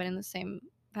number 7 in the same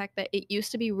fact that it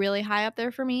used to be really high up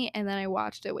there for me, and then I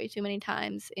watched it way too many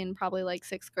times in probably like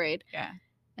 6th grade. Yeah.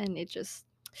 And it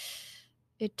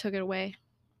took it away.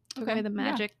 Took Okay, away the yeah.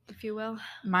 magic, if you will.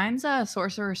 Mine's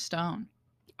Sorcerer's Stone.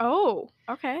 Oh,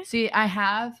 okay. See,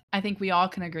 I think we all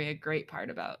can agree a great part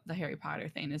about the Harry Potter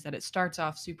thing is that it starts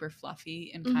off super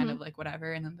fluffy and kind of like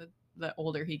whatever, and then the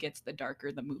older he gets, the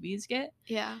darker the movies get.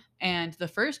 Yeah. And the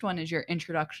first one is your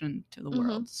introduction to the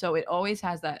world. So it always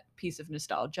has that piece of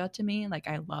nostalgia to me. Like,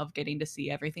 I love getting to see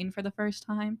everything for the first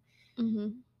time.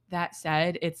 That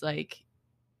said, it's like,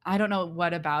 I don't know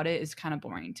what about it is kind of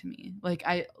boring to me. Like,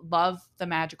 I love the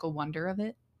magical wonder of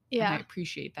it. Yeah. And I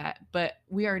appreciate that. But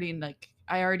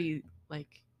I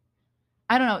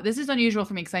don't know. This is unusual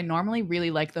for me because I normally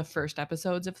really like the first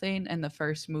episodes of things and the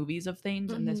first movies of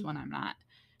things. And this one I'm not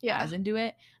as into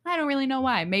it. I don't really know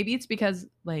why. Maybe it's because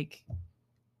like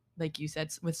you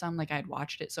said with some, like I'd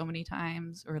watched it so many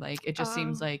times, or like it just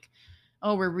seems like,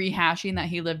 oh, we're rehashing that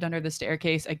he lived under the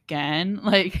staircase again.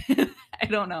 Like, I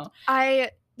don't know.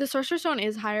 The Sorcerer's Stone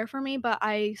is higher for me, but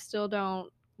I still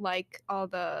don't like all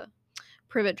the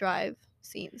Privet Drive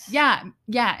scenes. Yeah.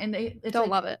 And don't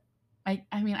love it. I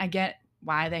mean, I get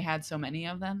why they had so many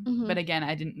of them, but again,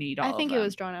 I didn't need all of them. I think it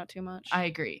was drawn out too much. I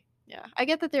agree. Yeah. I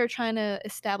get that they were trying to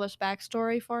establish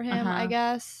backstory for him, I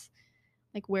guess,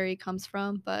 like where he comes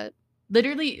from, but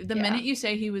literally the minute you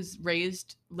say he was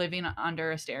raised living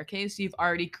under a staircase, you've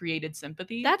already created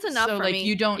sympathy. That's enough for me. So like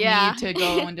you don't need to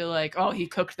go into like, oh, he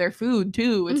cooked their food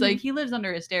too. It's like he lives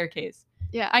under a staircase.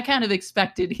 Yeah. I kind of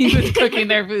expected he was cooking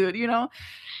their food, you know?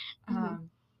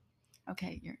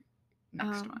 Okay, your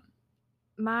next one.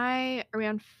 Are we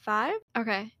on 5?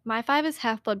 Okay. My 5 is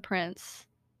Half-Blood Prince.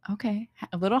 Okay.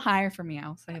 A little higher for me,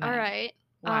 I'll say that. All right.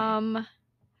 Why?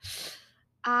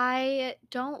 I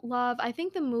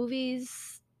think the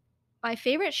movies, my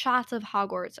favorite shots of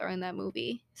Hogwarts are in that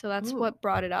movie. So that's what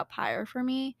brought it up higher for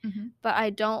me. But I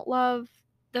don't love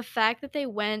the fact that they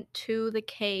went to the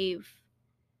cave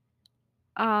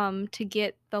to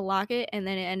get the locket and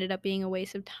then it ended up being a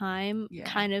waste of time.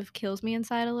 Kind of kills me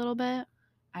inside a little bit.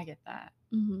 I get that.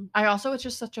 It's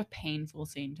just such a painful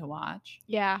scene to watch.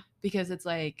 Yeah. Because it's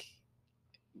like,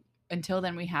 until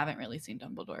then we haven't really seen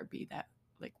Dumbledore be that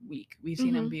like weak. We've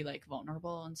seen him be like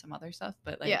vulnerable and some other stuff,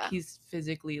 but like he's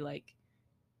physically like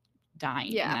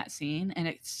dying in that scene, and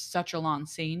it's such a long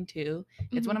scene too.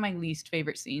 It's one of my least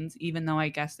favorite scenes, even though I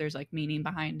guess there's like meaning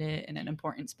behind it and an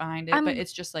importance behind it, but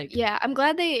it's just like, I'm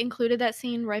glad they included that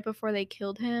scene right before they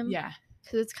killed him. Yeah,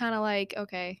 because it's kind of like,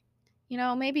 okay, you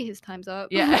know, maybe his time's up.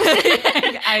 Yeah.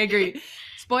 I agree.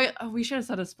 We should have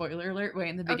said a spoiler alert way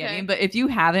in the beginning, but if you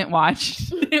haven't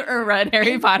watched or read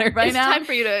Harry Potter by now, it's time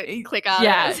for you to click out.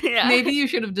 Yeah, maybe you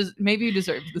should have maybe you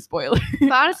deserved the spoiler.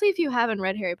 But honestly, if you haven't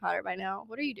read Harry Potter by now,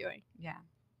 what are you doing? Yeah.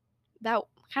 That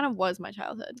kind of was my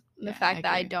childhood. The fact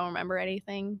that I don't remember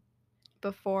anything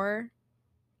before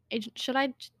should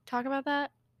I talk about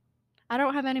that? I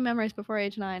don't have any memories before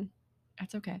age 9.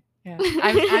 That's okay. Yeah.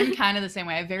 I'm kind of the same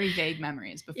way. I have very vague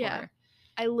memories before. Yeah.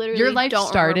 I literally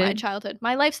don't remember my childhood.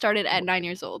 My life started at 9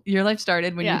 years old. Your life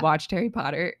started when you watched Harry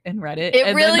Potter and read it.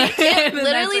 It really did.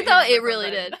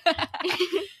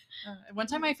 One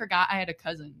time I forgot I had a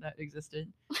cousin that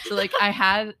existed. So like I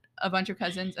had a bunch of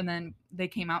cousins, and then they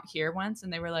came out here once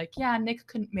and they were like, yeah, Nick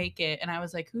couldn't make it. And I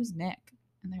was like, who's Nick?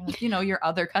 And they were like, you know, your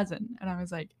other cousin. And I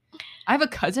was like, I have a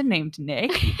cousin named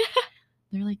Nick?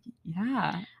 They're like,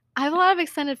 yeah. I have a lot of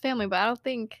extended family, but I don't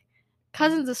think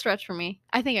cousin's a stretch for me.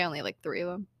 I think I only like 3 of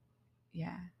them.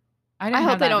 Yeah. I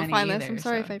hope they don't find this. I'm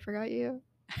sorry if I forgot you.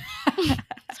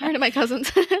 Sorry to my cousins.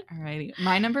 Alrighty.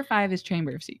 My number 5 is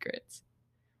Chamber of Secrets.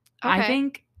 Okay. I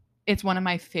think it's one of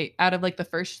my out of like the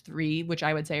first 3, which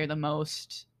I would say are the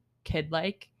most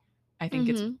kid-like. I think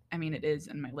it is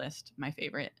in my list, my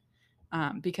favorite.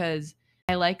 Because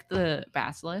I like the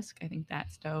basilisk. I think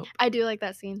that's dope. I do like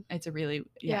that scene. It's a really,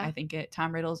 I think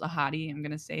Tom Riddle's a hottie. I'm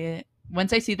going to say it.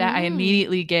 Once I see that, I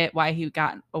immediately get why he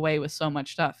got away with so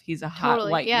much stuff. He's a hot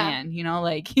white man, you know,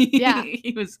 like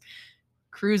he was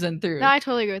cruising through. No, I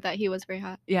totally agree with that. He was very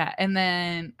hot. Yeah. And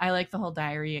then I like the whole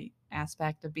diary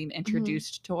aspect of being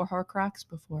introduced to a Horcrux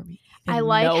before we how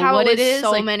it was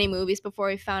so like, many movies before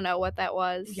we found out what that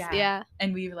was. Yeah.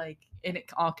 And we like, and it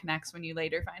all connects when you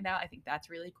later find out. I think that's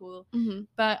really cool.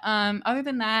 But other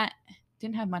than that,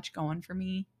 didn't have much going for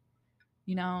me.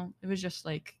 You know, it was just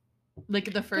like the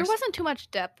first. There wasn't too much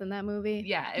depth in that movie.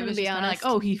 Yeah, it was just kind of like,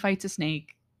 oh, he fights a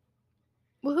snake.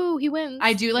 Woohoo, he wins.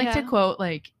 I do like to quote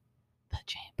like, "The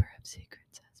Chamber of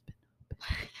Secrets has been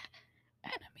opened.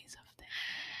 Enemies of the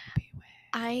beware."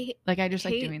 I Like I just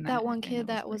like hate doing that. that I one think kid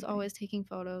that was pretty great. always taking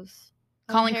photos.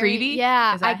 of Colin Harry. Creevy?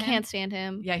 Yeah, Is that I him? can't stand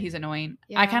him. Yeah, he's annoying. I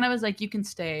Yeah. kind of was like, you can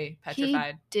stay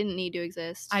petrified. He didn't need to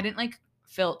exist. I didn't like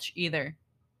Filch either.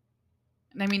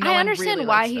 I mean, I one understand really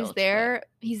why likes he's Filch, but- there.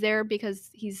 He's there because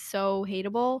he's so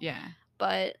hateable. Yeah.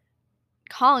 But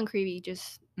Colin Creevy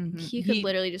just Mhm. he could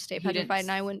literally just stay he didn't petrified,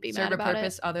 and I wouldn't be serve mad a about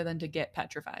purpose it. other than to get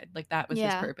petrified. Like that was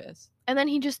Yeah. his purpose. And then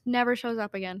he just never shows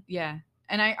up again. Yeah.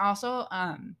 And I also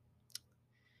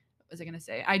what was I gonna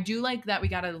say? I do like that we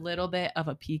got a little bit of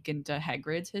a peek into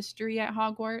Hagrid's history at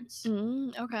Hogwarts.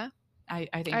 Okay. I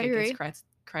think I it agree. gets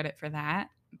credit for that.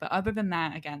 But other than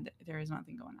that, again, there is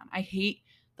nothing going on. I hate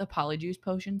the polyjuice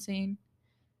potion scene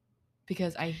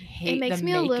because I hate It makes the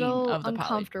me a making little of the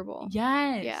uncomfortable.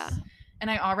 Yes. Yeah. And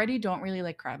I already don't really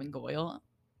like Crabbe and Goyle.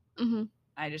 Mm-hmm.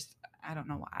 I don't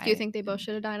know why. Do you think they both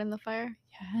should have died in the fire?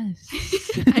 Yes.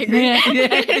 I agree. yeah,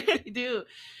 I do.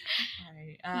 All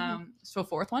right. So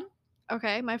fourth one?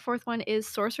 Okay, my fourth one is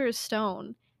Sorcerer's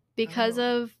Stone because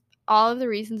Oh. of all of the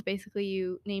reasons basically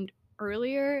you named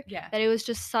earlier. Yeah. That it was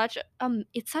just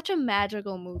it's such a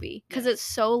magical movie because Yes. it's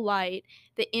so light.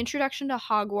 The introduction to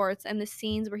Hogwarts and the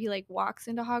scenes where he like walks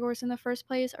into Hogwarts in the first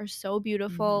place are so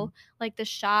beautiful. Mm-hmm. Like the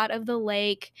shot of the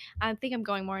lake. I think I'm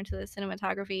going more into the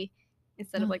cinematography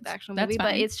instead of No, like the actual that's movie,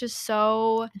 but fine. it's just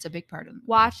so It's a big part of the movie.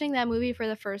 watching that movie for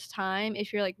the first time.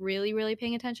 If you're like really really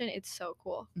paying attention, it's so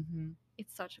cool. Mm-hmm.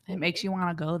 It's such a cool It makes movie. you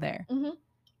want to go there. Mhm.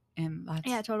 And that's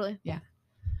Yeah, totally.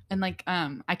 And like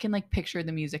I can like picture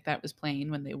the music that was playing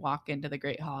when they walk into the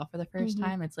Great Hall for the 1st Mhm.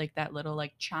 time. It's like that little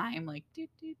like chime, like doot,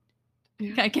 doot.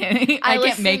 Yeah. I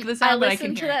can't make the sound, but I can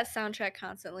listen to hear it. that soundtrack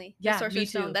constantly. The Yeah, Sorcerer's me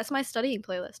Stone. too. That's my studying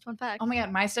playlist. Fun fact. Oh my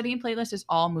god, my studying playlist is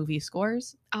all movie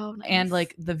scores Oh, nice. and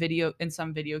like the video and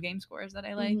some video game scores that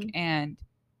I like. Mhm. And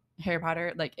Harry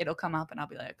Potter, like it'll come up and I'll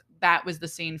be like, that was the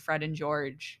scene Fred and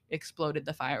George exploded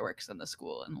the fireworks in the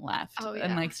school and left. Oh,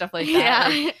 And yeah. like stuff like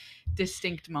that. yeah. Like,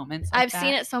 distinct moments. Like I've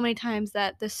seen that. it so many times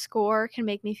that the score can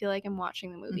make me feel like I'm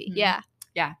watching the movie. Mhm. Yeah.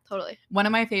 Yeah. Totally. One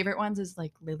of my favorite ones is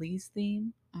like Lily's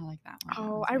theme. I like that one. That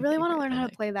Oh, one's I my really want to favorite, learn but, how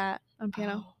like, to play that on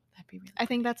piano. Oh, that'd be really I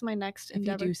think great. that's my next If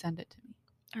endeavor. you do, send it to me.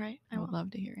 All right. I would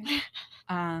love to hear it.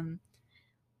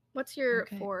 What's your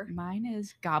Okay, 4? Mine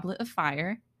is Goblet of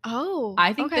Fire. Oh.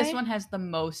 I think this okay. one has the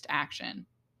most action.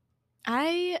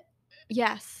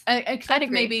 Yes. Except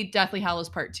agree. maybe Deathly Hallows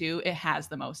Part 2, it has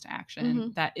the most action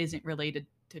Mhm. that isn't related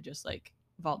to just like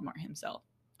Voldemort himself.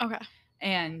 Okay.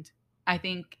 And I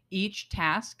think each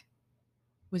task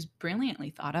was brilliantly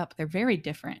thought up. They're very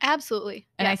different. Absolutely.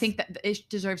 And I Yes. think that it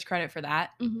deserves credit for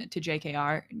that Mhm. to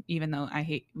JKR, even though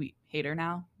we hate her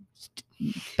now.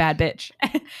 Bad bitch.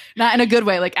 Not in a good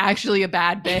way, like actually a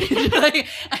bad bitch. Like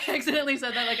I accidentally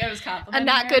said that like I was a complimenting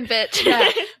not her. good bitch.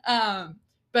 Yeah.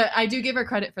 But I do give her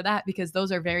credit for that because those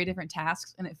are very different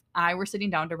tasks. And if I were sitting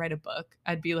down to write a book,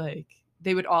 I'd be like,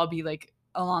 they would all be like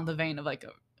along the vein of like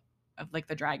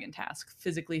the dragon task,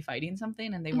 physically fighting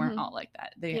something, and they weren't Mhm. all like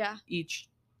that. They Yeah. each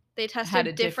They had tested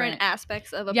a different different-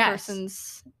 aspects of a Yes.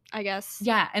 person's, I guess.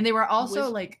 yeah, and they were also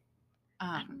Wis- like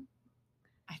I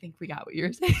think we got what you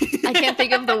were saying. I can't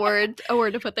think of a word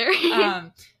to put there.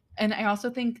 And I also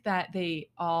think that they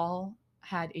all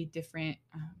had a different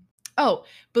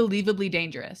believably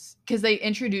dangerous, because they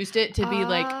introduced it to be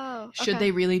like, Oh, should okay.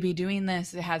 they really be doing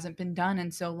this? It hasn't been done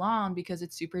in so long because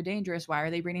it's super dangerous. Why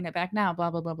are they bringing it back now? Blah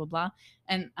blah blah blah blah.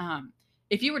 And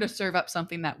if you were to serve up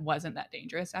something that wasn't that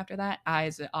dangerous after that, I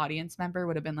as an audience member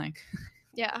would have been like,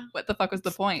 Yeah. what the fuck was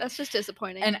the point? That's just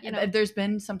disappointing. And you know? there's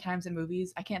been some times in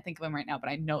movies, I can't think of them right now, but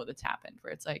I know that's happened,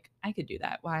 where it's like, I could do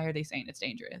that. Why are they saying it's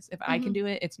dangerous? If I can do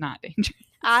it, it's not dangerous.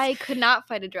 I could not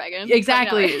fight a dragon. but no.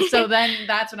 Exactly. So then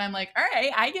that's when I'm like, all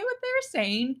right, I get what they're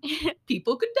saying.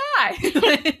 People could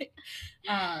die.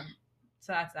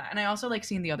 So that's that. And I also like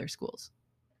seeing the other schools.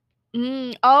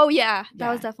 Oh yeah, that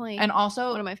Yeah. was definitely And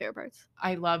also, one of my favorite parts.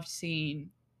 I loved seeing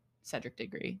Cedric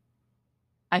Diggory.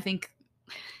 I think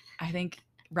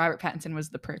Robert Pattinson was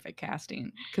the perfect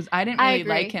casting, because I didn't I really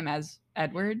like agree. him as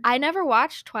Edward. I never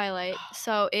watched Twilight,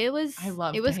 so it was I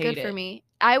love it was to good hate for it. me.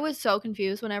 I was so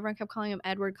confused when everyone kept calling him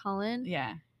Edward Cullen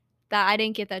Yeah. that I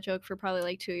didn't get that joke for probably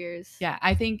like 2 years. Yeah.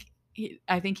 I think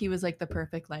he was like the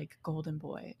perfect like golden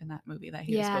boy in that movie that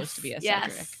he was supposed to be as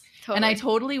Cedric. Totally. And I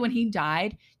totally, when he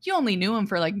died, you only knew him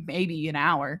for like maybe an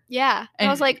hour. yeah. And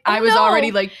I was like, oh, I was no,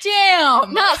 already like,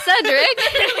 damn, not Cedric.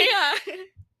 yeah.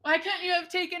 why couldn't you have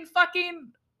taken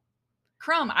fucking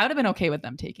Crumb? I would have been okay with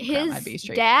them taking Crumb. I'd be His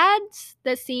straight. dad's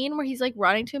the scene where he's like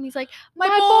running to him. He's like, My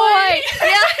boy. boy.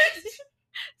 Yeah.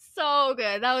 So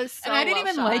good. That was so. And I didn't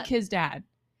well even like shot. his dad.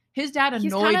 His dad He's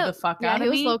annoyed kinda- the fuck yeah, out he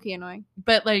of was me. low-key annoying.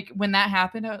 But like when that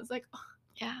happened, I was like, oh,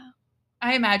 Yeah.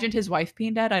 I imagined his wife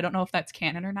being dead. I don't know if that's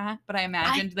canon or not, but I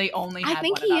imagined they only had I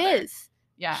think one he another. is.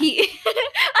 Yeah.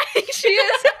 I think she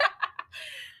is.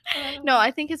 No,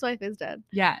 I think his wife is dead.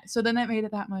 Yeah. So then that made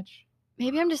it that much.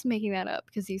 Maybe I'm just making that up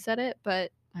because you said it,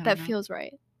 but I don't that know. feels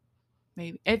right.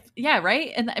 Maybe. Yeah,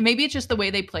 right? And maybe it's just the way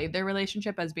they played their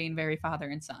relationship as being very father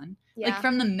and son. Yeah. Like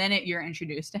from the minute you're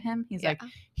introduced to him, he's Yeah. like,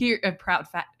 here, a proud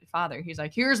father. He's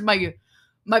like, here's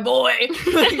my boy,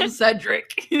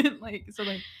 Cedric. Like, so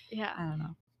like, Yeah. I don't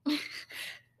know.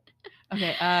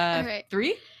 Okay. right.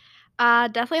 3?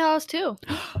 Deathly Hallows 2.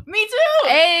 Me too.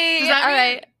 Hey, Does that all mean-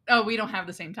 right. Oh, we don't have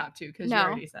the same top 2 because you No.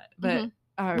 already said. But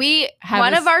We have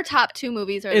one this- of our top 2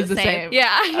 movies are is the the same. same.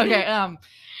 Yeah. Okay.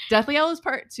 Deathly Hallows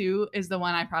Part 2 is the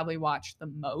one I probably watched the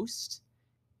most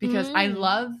because I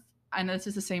love. I know this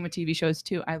is the same with TV shows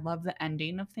too. I love the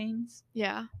ending of things.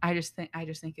 Yeah. I just think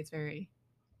it's very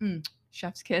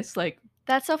chef's kiss. Like,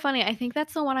 That's so funny. I think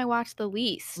that's the one I watched the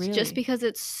least, Really? just because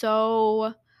it's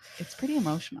so it's pretty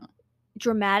emotional.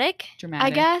 dramatic. I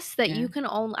Dramatic. guess that yeah.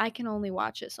 I can only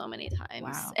watch it so many times.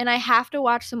 Wow. And I have to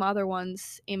watch some other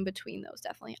ones in between those,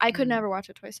 definitely. I could Mm. never watch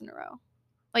it twice in a row.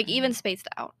 Like even Spaced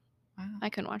Out. Wow. I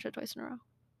couldn't watch it twice in a row.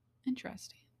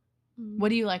 Interesting. Mm. What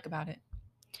do you like about it?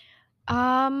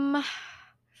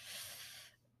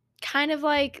 Kind of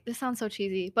like, this sounds so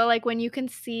cheesy, but like when you can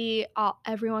see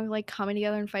everyone like coming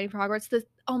together and fighting for Hogwarts.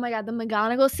 Oh my god, the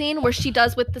McGonagall scene where she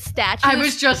does with the statues. I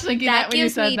was just thinking that when you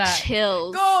gives said me that.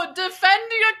 chills. Go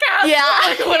defend your castle. Yeah,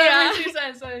 Like whatever yeah. she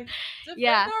says. Like defend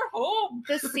Yeah. our home.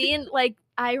 The scene, like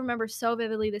I remember so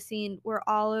vividly the scene where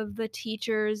all of the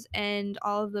teachers and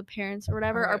all of the parents or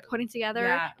whatever are putting together.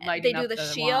 Yeah, and lighting they do up the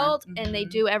the shield wand. and they Mhm.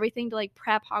 do everything to like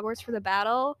prep Hogwarts for the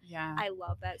battle. Yeah. I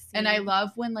love that scene. And I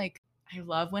love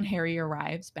when Harry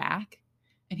arrives back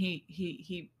and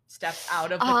he steps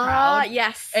out of the crowd.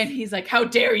 Yes. And he's like, how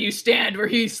dare you stand where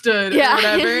he stood, Yeah. or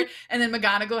whatever. And then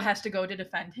McGonagall has to go to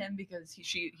defend him because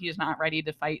he is not ready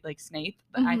to fight like Snape.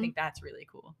 But I Mhm. think that's really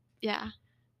cool. Yeah.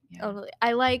 Yeah. Totally.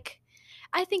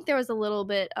 I think there was a little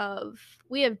bit of,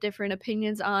 we have different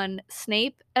opinions on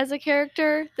Snape as a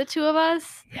character, the two of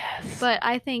us. Yes. But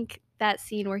I think that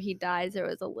scene where he dies, there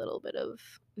was a little bit of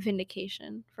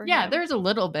vindication for yeah, him. there's a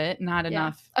little bit, not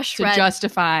enough A to shred.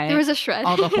 justify There was a shred.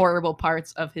 all the horrible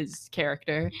parts of his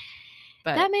character.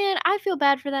 But That man, I feel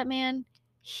bad for that man.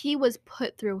 He was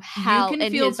put through hell you can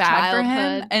in feel his bad for him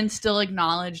childhood. and still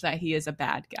acknowledge that he is a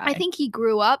bad guy. I think he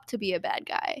grew up to be a bad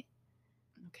guy.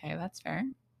 Okay, that's fair.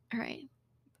 All right.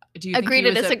 Do you Agree think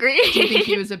to he was disagree. do you think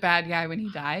he was a bad guy when he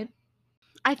died?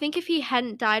 I think if he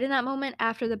hadn't died in that moment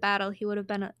after the battle, he would have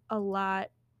been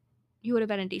he would have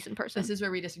been a decent person. This is where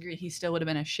we disagree. He still would have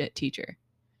been a shit teacher.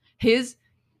 His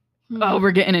Hmm. oh,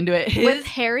 we're getting into it. His With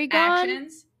Harry gone,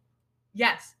 actions,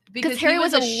 yes, because Harry he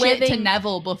was was a a shit to living-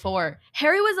 Neville before.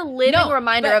 Harry was a living No,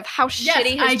 reminder but- of how yes,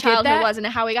 shitty I his get childhood that. was and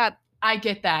how he got I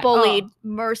get that. bullied Oh,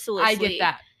 mercilessly. I get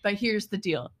that. But here's the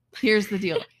deal.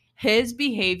 His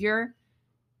behavior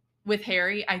with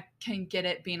Harry, I can get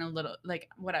it being a little like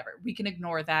whatever. We can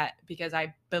ignore that because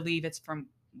I believe it's from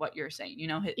what you're saying. You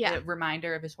know, Yeah. the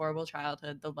reminder of his horrible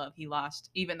childhood, the love he lost,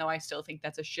 even though I still think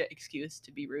that's a shit excuse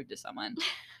to be rude to someone.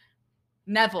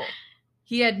 Neville.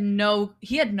 He had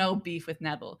no beef with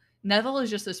Neville. Neville is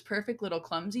just this perfect little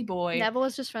clumsy boy. Neville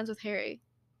was just friends with Harry.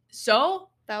 So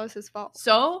That was his fault.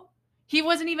 he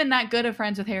wasn't even that good of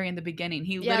friends with Harry in the beginning.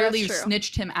 He Yeah, literally that's true.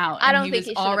 snitched him out. I and don't he think was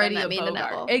he should have been already that a mean to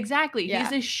Bogart. Neville. Exactly. Yeah.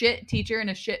 He's a shit teacher and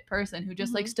a shit person who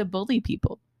just Mhm. likes to bully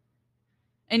people.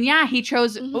 And yeah, he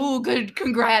chose. Mhm. Oh, good.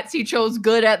 Congrats. He chose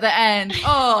good at the end.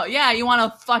 Oh yeah, you want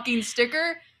a fucking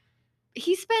sticker?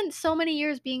 He spent so many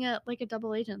years being a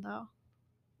double agent though.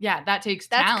 Yeah, that takes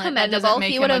That's talent. That commendable. doesn't make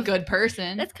He him a would've- good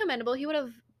person. That's commendable. He would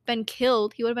have been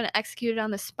killed. He would have been executed on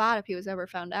the spot if he was ever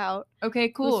found out. Okay, He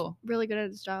was cool. really good at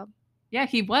his job. Yeah,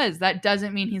 he was. That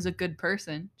doesn't mean he's a good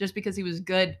person. Just because he was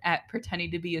good at pretending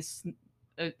to be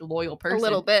a loyal person. A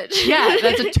little bit. Yeah,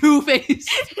 that's a two-face.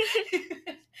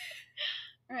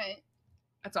 Right.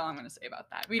 That's all I'm going to say about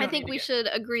that. I think we should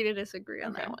agree to disagree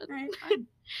on Okay. that one. All right,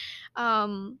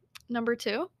 fine. Number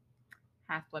 2,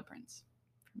 Half-Blood Prince.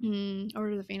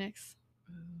 Order of the Phoenix.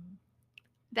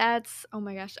 That's, oh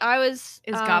my gosh. I was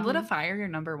Is Goblet of Fire your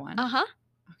number 1? Uh-huh.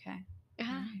 Okay. Yeah.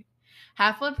 Alright.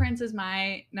 Half-Blood Prince is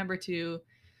my number 2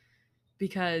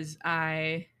 because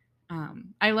I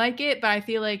like it, but I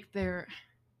feel like I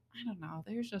don't know,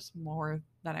 there's just more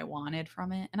that I wanted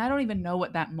from it. And I don't even know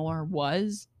what that more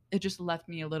was. It just left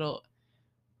me a little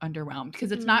underwhelmed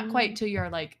because it's not quite to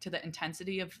the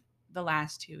intensity of the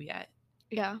last 2 yet.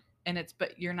 Yeah. And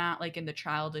but you're not like in the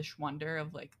childish wonder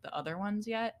of like the other ones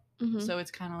yet. Mm-hmm. So it's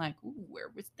kind of like, ooh,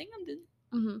 where was standing?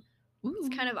 Mm-hmm. Ooh.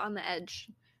 It's kind of on the edge.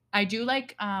 I do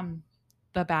like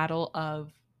the battle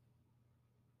of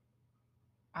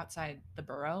outside the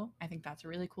burrow. I think that's a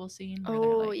really cool scene. Where they're,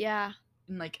 Oh like, yeah,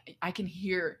 and like I can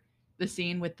hear the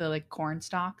scene with the like corn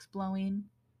stalks blowing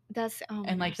that's oh my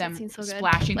and like gosh, that them scene's so good.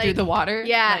 splashing through Like, the water.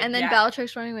 yeah, Like, and then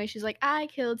Bellatrix running away. She's like, "I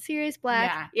killed Sirius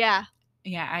Black." Yeah.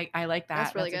 Yeah, I like that.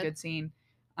 That's really a good. good scene.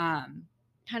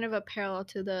 Kind of a parallel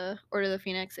to the Order of the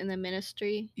Phoenix in the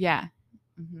Ministry, Yeah.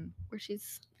 Mm-hmm. where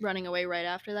she's running away right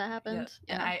after that happened.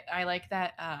 Yeah. And I like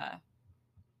that.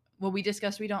 Well, we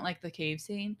discussed we don't like the cave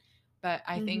scene, but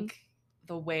I think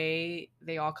the way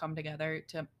they all come together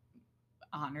to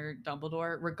honor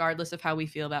Dumbledore, regardless of how we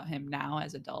feel about him now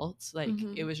as adults, like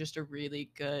it was just a really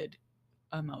good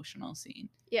emotional scene.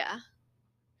 Yeah.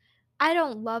 I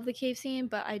don't love the cave scene,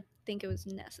 but I think it was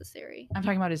necessary I'm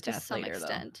talking about his to death some later,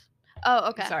 extent. Oh,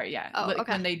 okay. Sorry, yeah. Oh, like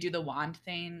okay. when they do the wand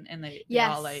thing and they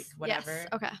Yes. all like whatever. Yes.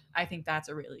 Okay. I think that's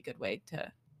a really good way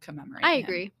to commemorate I him.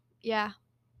 agree. Yeah.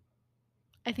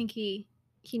 I think he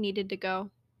needed to go,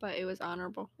 but it was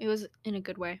honorable. It was in a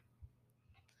good way.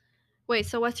 Wait,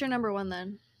 so what's your number one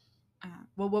then?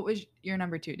 Well, what was your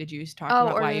number two? Did you talk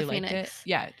about Order why of you the liked it? Phoenix.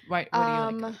 Yeah. Why? What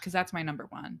do you like? Because that's my number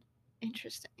one.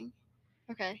 Interesting.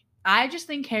 Okay. I just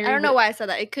think Harry. I don't know why I said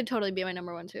that. It could totally be my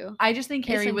number one too. I just think It's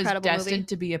an Harry was incredible destined movie.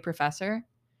 to be a professor,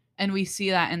 and we see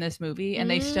that in this movie, and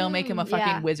they still make him a fucking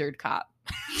yeah. wizard cop.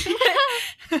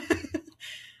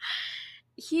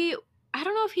 I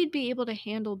don't know if he'd be able to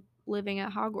handle living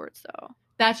at Hogwarts though.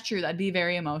 That's true. That'd be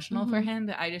very emotional for him.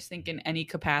 But I just think in any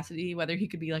capacity, whether he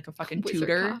could be like a fucking Wizard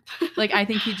tutor, cop. like I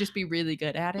think he'd just be really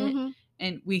good at it.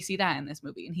 And we see that in this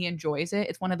movie, and he enjoys it.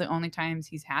 It's one of the only times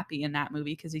he's happy in that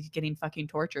movie because he's getting fucking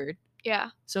tortured. Yeah.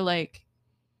 So like,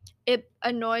 it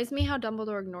annoys me how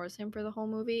Dumbledore ignores him for the whole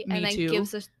movie, Me and then too.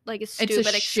 gives a stupid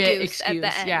shit excuse at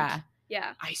the end.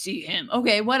 Yeah. I see him.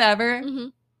 Okay, whatever.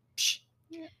 Psh.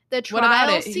 The What about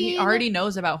trial it? scene. He already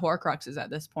knows about Horcruxes at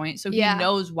this point, so he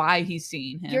knows why he's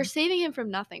seeing him. You're saving him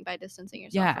from nothing by distancing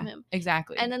yourself from him.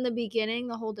 Exactly. And then the beginning,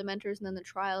 the whole Dementors, and then the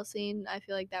trial scene, I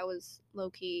feel like that was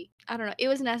low-key. I don't know. It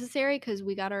was necessary because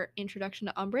we got our introduction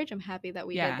to Umbridge. I'm happy that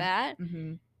we did that.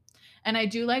 Mm-hmm. And I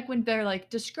do like when they're like,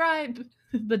 describe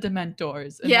the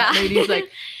Dementors. And that lady's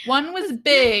like, one was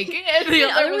big and the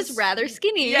other was rather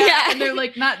skinny. Yeah. And they're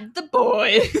like, not the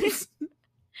boys.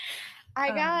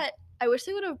 I wish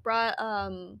they would have brought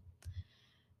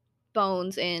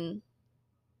Bones in,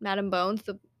 Madam Bones,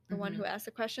 the one who asked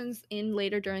the questions, in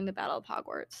later during the Battle of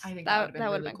Hogwarts. I think that would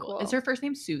have been cool. Is her first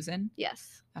name Susan?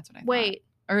 Yes. That's what I thought. Wait.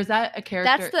 Or is that a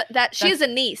character? She is a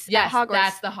niece at Hogwarts.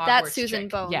 That's the Hogwarts That's Susan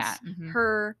chick. Bones. Yeah.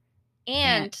 Her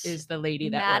aunt is the lady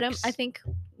that Madam. works. I think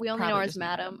we only know her as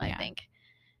Madam. I yeah. think.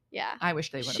 Yeah. I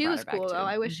wish they would have. She brought was her back cool too. though.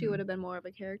 I wish she would have been more of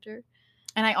a character.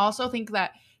 And I also think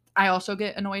that I also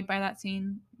get annoyed by that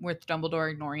scene with Dumbledore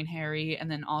ignoring Harry,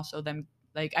 and then also them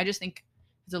like I just think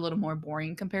it's a little more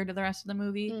boring compared to the rest of the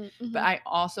movie. But I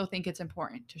also think it's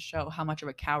important to show how much of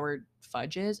a coward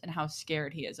Fudge is and how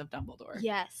scared he is of Dumbledore.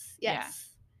 Yes. Yeah.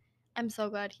 I'm so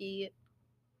glad he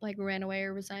like ran away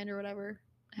or resigned or whatever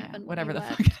happened. Whatever the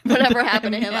fuck. Whatever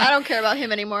happened to him. Yeah. I don't care about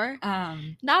him anymore.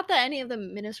 Not that any of the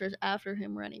ministers after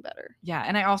him were any better. Yeah,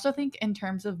 and I also think in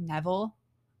terms of Neville,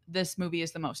 this movie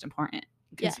is the most important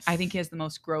because I think he has the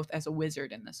most growth as a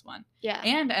wizard in this one. Yeah.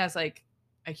 And as like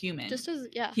a human. Just as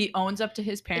he owns up to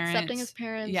his parents. Accepting his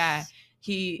parents. Yeah.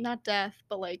 He not death,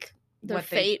 but like their what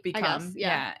fate they become. I guess.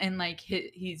 Yeah. And like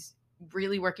he's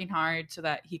really working hard so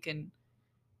that he can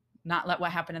not let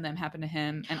what happened to them happen to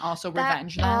him and also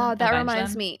revenge them. Oh, that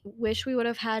reminds me. Wish we would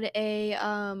have had a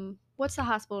what's the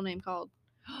hospital name called?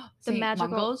 The magical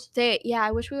Mungles? Yeah,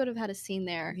 I wish we would have had a scene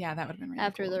there. Yeah, that would have been really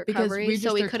after cool. the recovery, because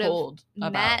so we could have told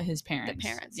about his parents. The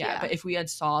parents, yeah. But if we had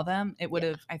saw them, it would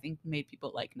have, I think, made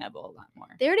people like Neville a lot more.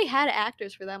 They already had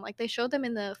actors for them. Like they showed them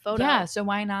in the photo. Yeah, so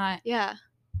why not? Yeah,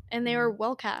 and they were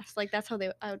well cast. Like that's how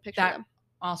I would picture them.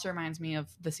 Also reminds me of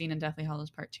the scene in Deathly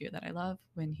Hallows Part 2 that I love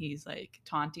when he's like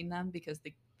taunting them because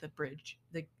the bridge,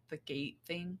 the gate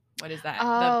thing. What is that?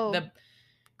 Oh. The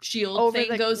shield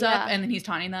thing goes up and then he's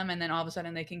taunting them and then all of a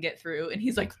sudden they can get through and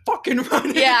he's like fucking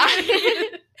running. Yeah.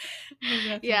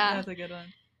 That's a good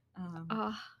one.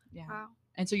 Yeah. Wow.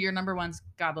 And so your number one's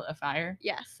Goblet of Fire.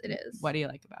 Yes, it is. What do you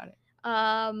like about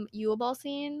it? Yule Ball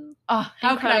scene. Oh,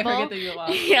 how Incredible. could I forget the Yule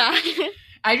Ball? Yeah.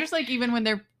 I just like even when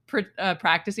they're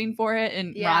practicing for it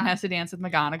and Ron has to dance with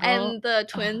McGonagall and the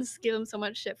twins give him so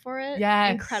much shit for it. Yeah,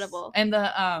 incredible. And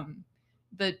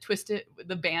the Twisted,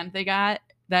 the band they got,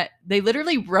 that they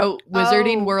literally wrote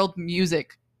Wizarding World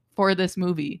music for this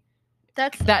movie.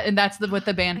 That's what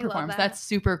the band performs. That's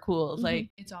super cool. Like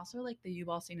it's also like the Yule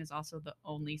Ball scene is also the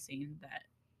only scene that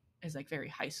is like very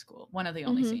high school. One of the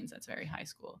only Mhm. scenes that's very high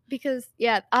school. Because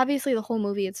obviously the whole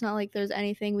movie, it's not like there's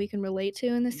anything we can relate to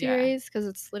in the Yeah. series because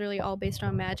it's literally all based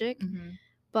on magic, Mhm.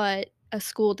 but a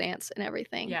school dance and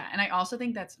everything. Yeah, and I also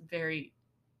think that's very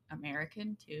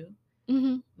American too.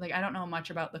 Mm-hmm. Like I don't know much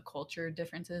about the culture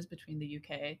differences between the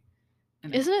UK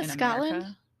and Isn't it and Scotland?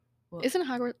 America. Well, Isn't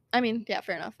Hogwarts? I mean, yeah,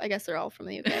 fair enough. I guess they're all from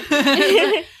the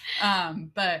UK.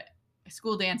 but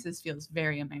school dances feels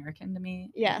very American to me.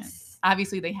 and Yes.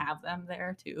 obviously they have them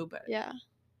there too, but Yeah.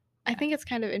 I Yeah. think it's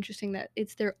kind of interesting that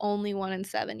it's their only one in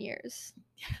 7 years.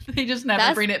 they just never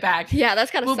That's- bring it back. Yeah,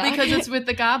 that's kind of Well, because it's with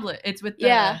the goblet. It's with the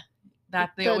Yeah.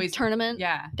 that they the always tournament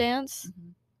yeah. dance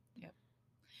Mhm. Yep.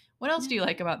 What else do you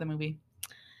like about the movie?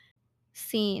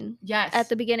 scene Yes. at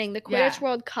the beginning, the Quidditch Yeah.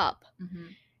 World Cup.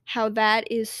 Mhm. How that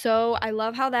is so, I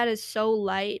love how that is so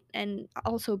light and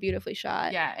also beautifully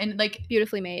shot. Yeah, and like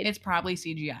Beautifully made. it's probably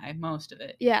CGI most of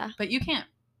it. Yeah. But you can't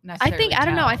I necessarily think, I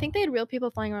don't know, I tell. think they had real people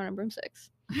flying around on broomsticks.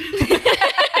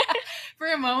 For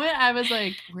a moment, I was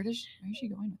like, where is she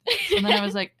going with this? And then I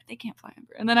was like, they can't fly on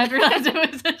broom. And then I realized it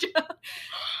was a joke.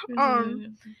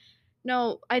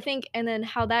 No, I think, and then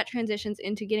how that transitions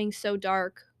into getting so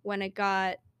dark when it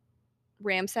got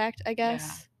ransacked, I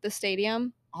guess, the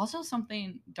stadium. Also,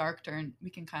 something dark turn we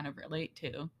can kind of relate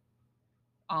to.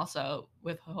 Also,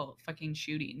 with whole fucking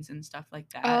shootings and stuff like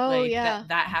that. Oh, like yeah.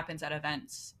 that happens at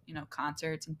events,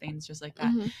 concerts and things just like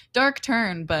that. Mhm. Dark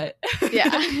turn, but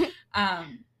Yeah.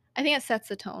 I think it sets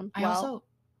the tone I well also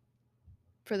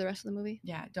for the rest of the movie.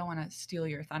 don't want to steal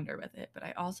your thunder with it, but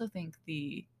I also think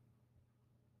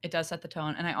it does set the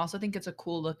tone, and I also think it's a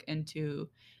cool look into,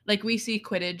 like, we see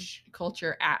Quidditch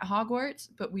culture at Hogwarts,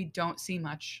 but we don't see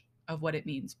much of what it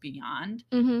means beyond.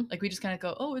 Mm-hmm. Like, we just kind of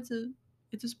go, oh, it's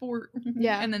a sport.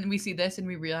 Yeah. And then we see this and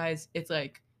we realize it's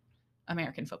like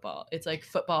American football. It's like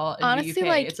football in Honestly, the UK.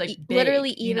 like, It's like big,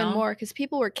 literally even more, because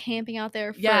people were camping out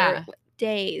there for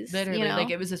days. Literally, like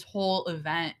it was this whole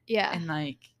event. Yeah. And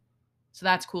like, so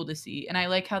that's cool to see. And I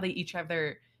like how they each have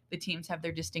the teams have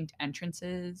their distinct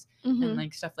entrances and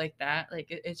like stuff like that. Like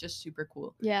it's just super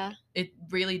cool. Yeah. It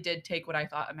really did take what I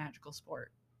thought a magical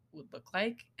sport would look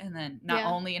like, and then not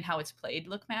only in how it's played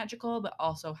look magical, but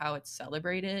also how it's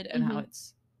celebrated and how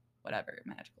it's whatever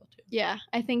magical too. Yeah,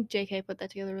 I think JK put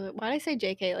that together really. Why did I say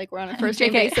JK? Like we're on a first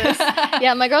name basis.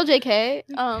 Yeah, my girl JK.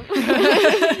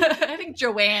 I think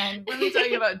Joanne. Let me tell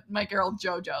you about my girl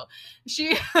JoJo.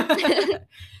 She.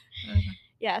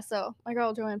 Yeah, so my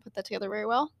girl Joanne put that together very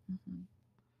well.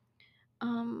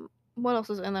 What else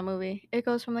is in that movie? It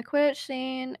goes from the Quidditch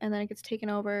scene, and then it gets taken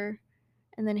over,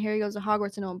 and then Harry goes to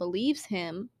Hogwarts, and no one believes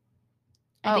him.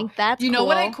 I think that's You know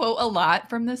what I quote a lot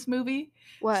from this movie?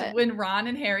 What? So when Ron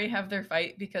and Harry have their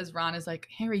fight, because Ron is like,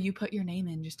 Harry, you put your name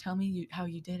in. Just tell me how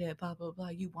you did it, blah, blah, blah.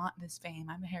 You want this fame.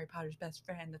 I'm Harry Potter's best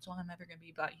friend. That's all I'm ever going to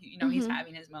be. Blah. He's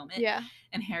having his moment. Yeah.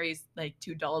 And Harry's like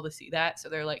too dull to see that. So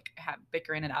they're like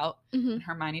bickering it out. Mm-hmm. And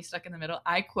Hermione's stuck in the middle.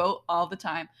 I quote all the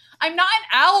time, I'm not an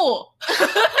owl.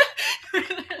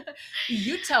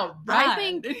 You tell Ron. I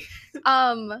think,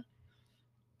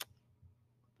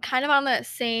 kind of on the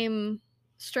same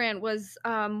strand was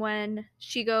when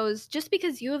she goes, just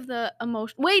because you have the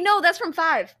emotion. Wait, no, that's from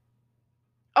 5.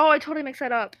 Oh, I totally mixed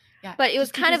that up. Yeah, but it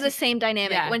was kind of the same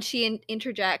dynamic when she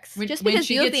interjects. Just because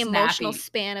you have the emotional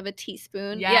span of a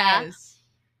teaspoon. Yes.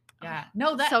 Yeah.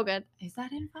 No, that so good. Is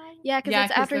that in 5? Yeah, because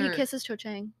it's after he kisses Cho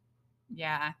Chang.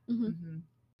 Yeah. Mm-hmm. Mm-hmm.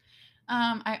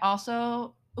 I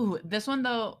also this one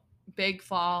though, big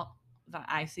flaw that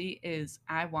I see is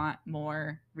I want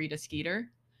more Rita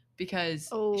Skeeter. Because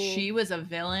she was a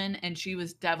villain and she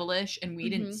was devilish, and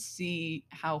we didn't see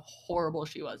how horrible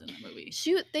she was in the movie.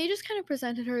 They just kind of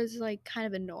presented her as like kind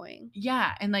of annoying.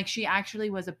 Yeah, and like she actually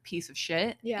was a piece of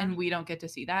shit. Yeah, and we don't get to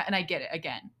see that. And I get it,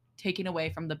 again, taking away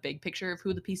from the big picture of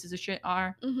who the pieces of shit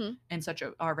are in such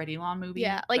a already long movie.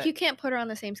 Yeah, like you can't put her on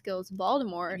the same scale as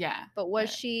Voldemort. Yeah, but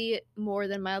was she more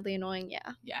than mildly annoying?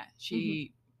 Yeah. Yeah,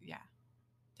 she. Yeah,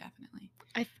 definitely.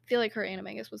 I feel like her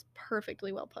animagus was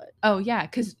perfectly well put. Oh yeah,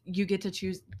 because you get to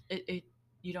choose it.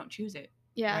 You don't choose it.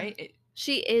 Yeah, right.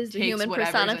 She is the human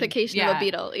personification of a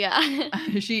beetle. Yeah,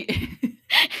 she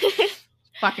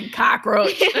fucking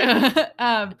cockroach.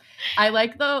 I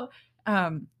like though.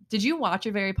 Did you watch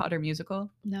a Harry Potter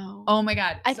musical? No. Oh my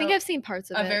god! I think I've seen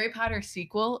parts of it. A Harry Potter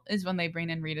sequel is when they bring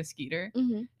in Rita Skeeter,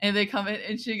 and they come in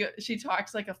and she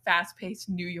talks like a fast-paced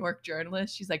New York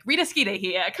journalist. She's like, Rita Skeeter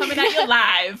here, coming at you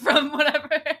live from whatever.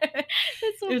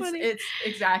 That's so funny. It's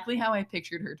exactly how I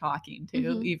pictured her talking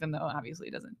too, even though obviously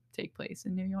it doesn't take place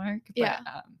in New York. But, yeah.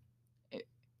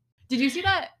 Did you see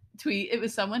that tweet? It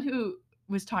was someone who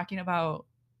was talking about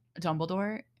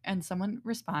Dumbledore, and someone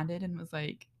responded and was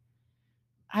like,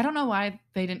 I don't know why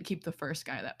they didn't keep the first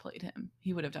guy that played him.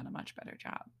 He would have done a much better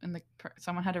job. And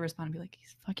someone had to respond and be like,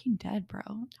 he's fucking dead, bro.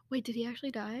 Wait, did he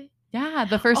actually die? Yeah,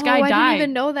 the first Oh, guy I died. didn't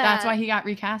even know That's that. why he got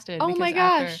recasted. Oh because my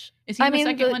after- gosh. Is he in the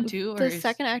second one too? Or The is-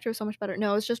 second actor was so much better.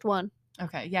 No, it's just one.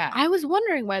 Okay, yeah. I was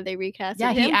wondering why they recasted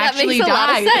Yeah, him. he That actually makes a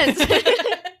died. lot of sense.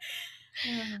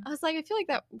 Yeah. I was like, I feel like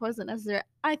that wasn't necessary.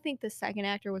 I think the second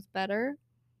actor was better.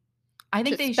 I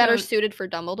think Just they better showed- suited for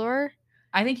Dumbledore.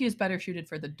 I think he was better suited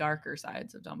for the darker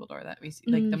sides of Dumbledore that we see,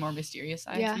 like the Mm. more mysterious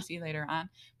sides Yeah. we see later on.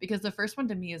 Because the first one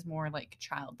to me is more like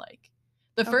childlike.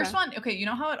 The first one, okay, you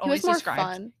know how it He was always more describes.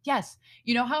 fun. Yes,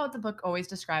 you know how the book always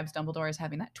describes Dumbledore as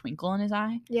having that twinkle in his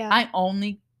eye. Yeah. I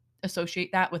only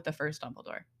associate that with the first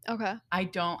Dumbledore. Okay. I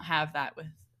don't have that with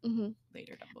hmm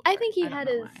later Dumbledore. I think he don't had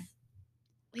know his.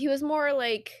 He was more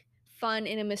like fun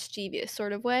in a mischievous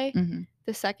sort of way. why. Mhm.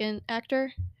 The second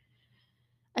actor.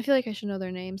 I feel like I should know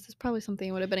their names. There's probably something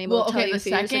I would have been able Well, to tell okay, you the a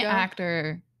few years second ago.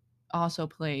 actor also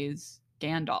plays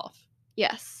Gandalf.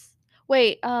 Yes.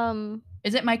 Wait.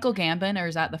 Is it Michael Gambon or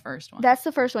is that the first one? That's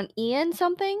the first one. Ian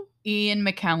something. Ian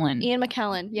McKellen. Ian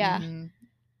McKellen. Yeah. Mhm.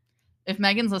 If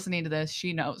Megan's listening to this,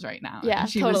 she knows right now. Yeah, And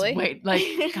she totally. was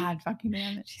like, God fucking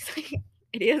damn it. She's like,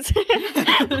 it is.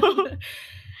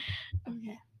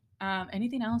 Okay.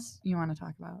 Anything else you want to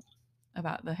talk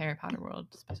about the Harry Potter world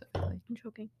specifically? I'm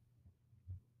choking.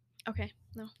 Okay.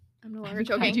 No, I'm no I'm longer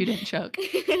glad choking. you didn't choke.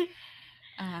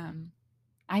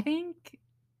 I think,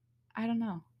 I don't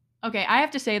know. Okay, I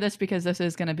have to say this because this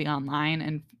is going to be online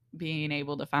and being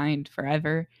able to find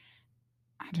forever.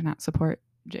 I do not support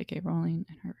J.K. Rowling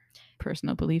and her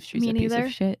personal beliefs. She's Me a piece neither.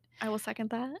 of shit. I will second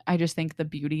that. I just think the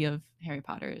beauty of Harry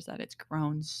Potter is that it's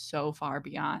grown so far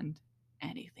beyond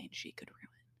anything she could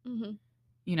ruin. hmm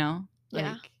You know?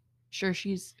 Yeah. Like, sure,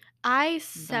 she's, I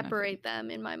separate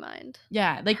them in my mind.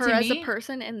 yeah, like Her to as me, a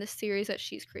person and the series that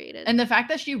she's created. and the fact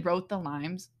that she wrote the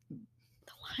limes,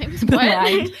 the limes. the What?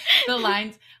 lines, the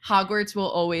lines, Hogwarts will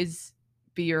always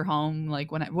be your home.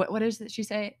 Like when what is it she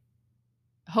say?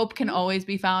 Hope can always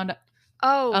be found.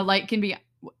 Oh, A light can be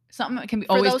something that can be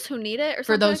for always those who need it, or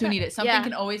for something those like who that? need it. Something Yeah.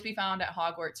 can always be found at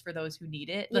Hogwarts for those who need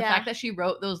it. The Yeah. fact that she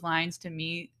wrote those lines to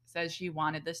me says she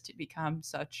wanted this to become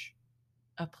such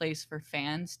a place for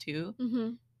fans too, Mm-hmm.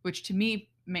 which to me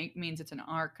means it's in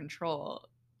our control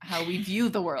how we view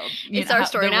the world. You It's know, our how-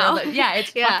 story the now. world that- yeah,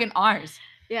 it's Yeah. fucking ours.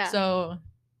 Yeah. So,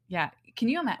 yeah, can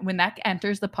you imagine when that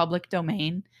enters the public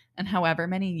domain in however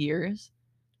many years?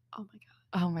 oh my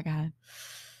god. Oh my god,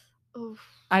 Oof.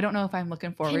 I don't know if I'm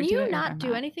looking forward Can to it. you or if not I'm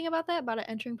do anything about that? About it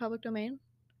entering public domain?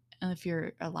 And if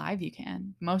you're alive, you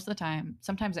can. Most of the time,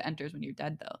 sometimes it enters when you're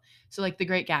dead, though. So, like, The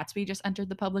Great Gatsby just entered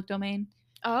the public domain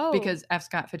Oh. because F.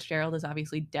 Scott Fitzgerald is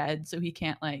obviously dead, so he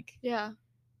can't like yeah.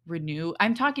 renew.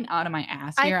 I'm talking out of my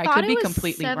ass here. I thought could it be was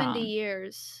completely 70 wrong.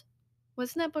 years.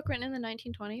 Wasn't that book written in the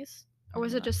 1920s? I Or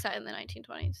was don't it know. just set in the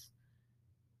 1920s?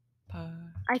 Uh,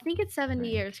 I think it's 70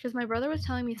 Right. years because my brother was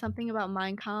telling me something about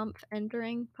Mein Kampf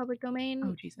entering public domain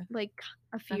oh Jesus! like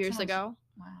a few That years sounds- ago.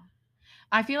 Wow.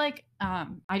 I feel like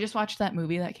I just watched that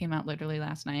movie that came out literally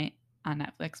last night on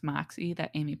Netflix, Moxie, that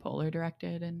Amy Poehler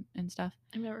directed and stuff.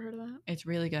 I've never heard of that. It's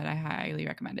really good. I highly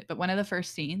recommend it. But one of the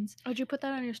first scenes, Oh, did you put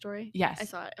that on your story? yes, I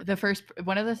saw it.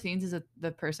 one of the scenes is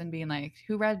the person being like,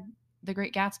 "Who read The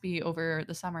Great Gatsby over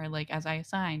the summer, like as I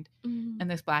assigned?" Mhm. And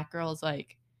this black girl's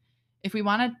like, "If we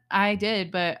want to, I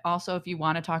did, but also if you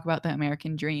want to talk about the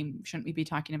American dream, shouldn't we be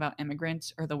talking about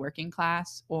immigrants or the working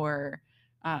class or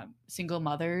single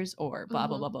mothers or blah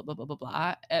blah Mhm. blah blah blah blah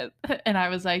blah blah?" And I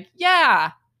was like,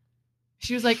 "Yeah."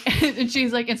 She was like, and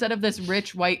she's like, instead of this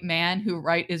rich white man who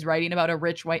is writing about a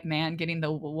rich white man getting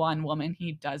the one woman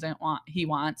he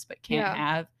wants but can't Yeah.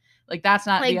 have, like that's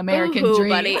not the Like, American boo-hoo, dream.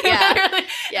 buddy. Yeah. Literally.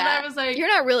 Yeah. And I was like, You're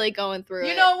not really going through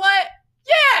you it. know what?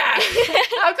 Yeah.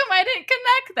 How come I didn't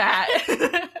connect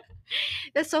that?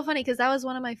 That's so funny because that was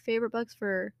one of my favorite books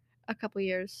for a couple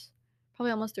years.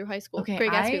 Probably almost through high school. Okay,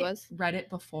 Great Gatsby I was. read it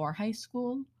before high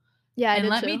school, Yeah, I and did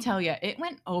let me too. tell you, it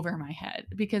went over my head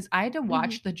because I had to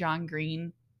watch the John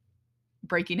Green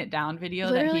breaking it down video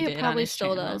Literally, that he it did probably on his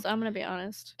still channel. does. I'm gonna be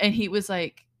honest. And he was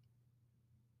like,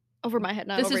 Over my head,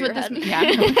 not "This over is your what this,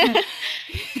 head. yeah."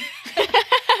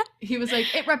 He was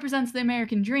like, "It represents the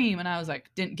American dream," and I was like,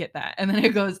 "Didn't get that." And then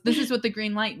it goes, "This is what the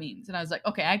green light means," and I was like,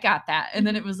 "Okay, I got that." And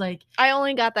then it was like, I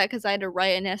only got that because I had to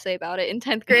write an essay about it in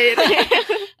 10th grade.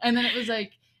 and then it was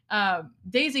like,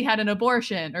 Daisy had an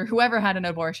abortion, or whoever had an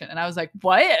abortion, and I was like,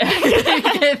 "What?" I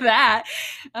didn't get that.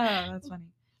 Oh, that's funny.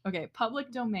 Okay,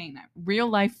 public domain. Real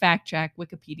life fact check.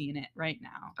 Wikipedia in it right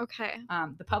now. Okay.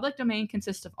 The public domain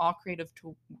consists of all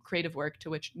creative work to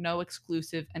which no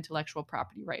exclusive intellectual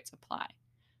property rights apply.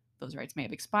 those rights may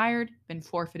have expired, been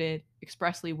forfeited,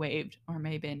 expressly waived, or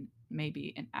may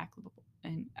be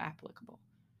inapplicable.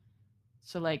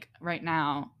 So like right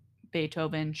now,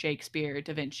 Beethoven, Shakespeare,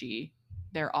 Da Vinci,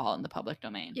 they're all in the public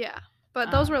domain. Yeah.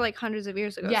 But those were like hundreds of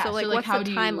years ago. yeah, So like, so, like, what's how the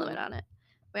do time you- limit on it?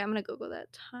 Wait, I'm gonna Google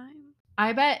that time.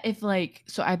 I bet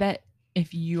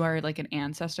if you are like an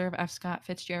ancestor of F. Scott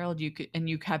Fitzgerald, you could, and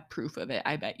you have proof of it,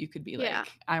 I bet you could be like, Yeah.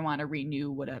 I want to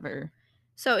renew whatever.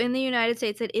 So in the United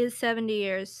States, it is 70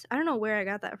 years. I don't know where I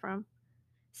got that from.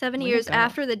 70 Way to years go.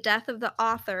 after the death of the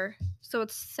author. So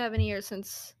it's 70 years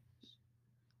since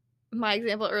my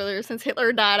example earlier, since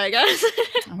Hitler died, I guess.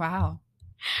 Wow.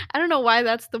 I don't know why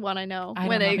that's the one I know I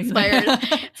when don't it know expired. either.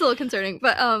 It's a little concerning.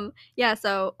 But yeah,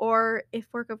 so or if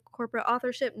work of corporate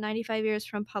authorship, 95 years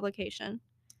from publication.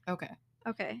 Okay.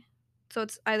 Okay. So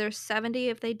it's either 70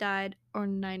 if they died or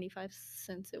 95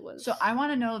 since it was So I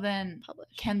want to know then,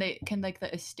 published. can like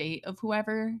the estate of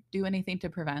whoever do anything to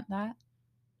prevent that?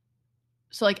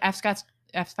 So like F.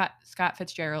 Scott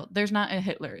Fitzgerald, there's not a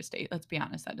Hitler estate. Let's be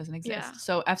honest, that doesn't exist. Yeah.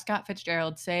 So F. Scott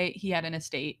Fitzgerald, say he had an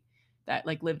estate that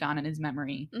like lived on in his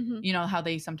memory. Mm-hmm. You know how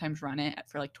they sometimes run it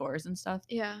for like tours and stuff.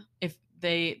 Yeah. If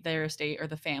their estate or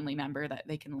the family member that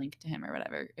they can link to him or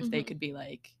whatever, if they Mhm. could be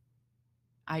like,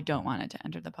 I don't want it to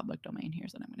enter the public domain.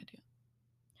 Here's what I'm going to do.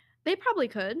 They probably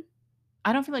could.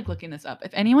 I don't feel like looking this up.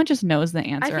 If anyone just knows the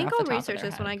answer, I think off I'll the top of research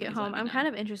their this when head, I get please let home. me I'm know. kind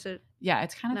of interested. Yeah,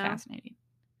 it's kind of No. fascinating.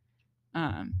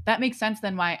 That makes sense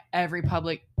then why every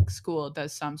public school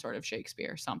does some sort of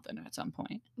Shakespeare something at some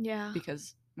point, Yeah.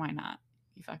 because why not?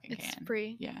 You fucking It's can.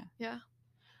 free. Yeah. Yeah.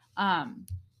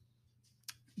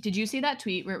 Did you see that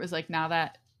tweet where it was like, now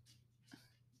that,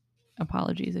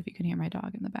 apologies if you can hear my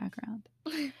dog in the background.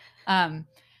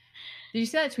 Did you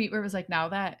see that tweet where it was like, now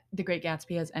that The Great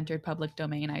Gatsby has entered public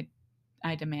domain,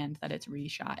 I demand that it's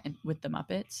reshot with the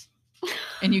Muppets?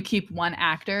 And you keep one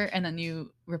actor and then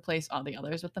you replace all the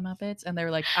others with the Muppets. And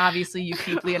they're like, obviously you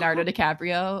keep Leonardo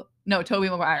DiCaprio. No, Tobey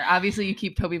Maguire. Obviously you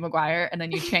keep Tobey Maguire and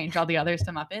then you change all the others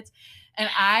to Muppets. And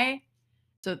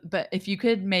but if you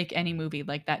could make any movie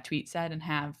like that tweet said and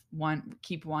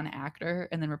keep one actor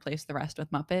and then replace the rest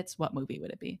with Muppets, what movie would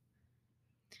it be?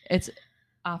 It's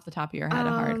off the top of your head,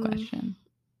 a hard question.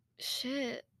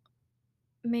 Shit.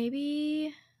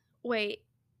 Maybe. Wait.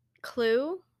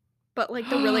 Clue? But like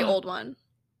the really old one.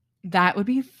 That would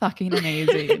be fucking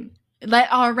amazing.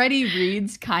 That already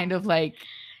reads kind of like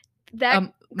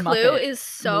That Clue Muppet is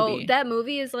so. movie. That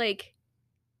movie is like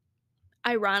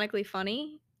ironically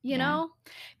funny, you Yeah. know?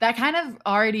 That kind of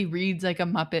already reads like a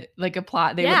Muppet, like a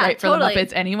plot they would Yeah, write for totally. the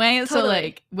Muppets anyway. So Totally.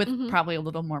 like with Mhm. probably a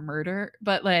little more murder,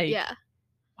 but like, Yeah.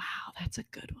 wow, that's a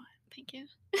good one. Thank you.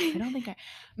 I don't think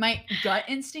my gut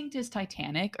instinct is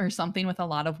Titanic or something with a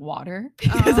lot of water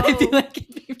because I feel Oh. like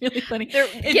it'd be really funny. They're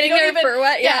If you getting don't their even- fur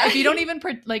wet. Yeah, Yeah. if you don't even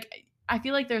I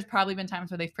feel like there's probably been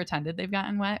times where they've pretended they've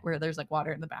gotten wet, where there's like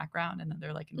water in the background and then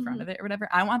they're like in front Mhm. of it or whatever.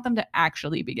 I want them to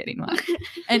actually be getting wet.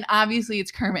 And obviously it's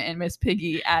Kermit and Miss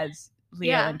Piggy as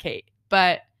Leo Yeah. and Kate.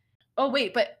 But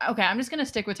okay, I'm just gonna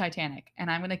stick with Titanic and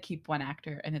I'm gonna keep one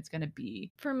actor and it's gonna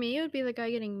be For me, it would be the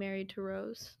guy getting married to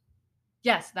Rose.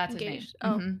 yes, that's his name. Engaged.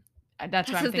 Oh. Mhm. That's what That's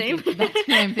I'm his thinking. name? That's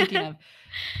who I'm thinking of.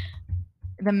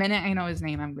 The minute I know his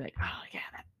name, I'm like, oh yeah,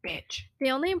 that bitch. The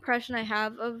only impression I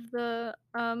have of the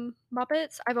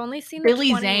Muppets, I've only seen Billy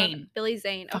the 2011 Zane. Billy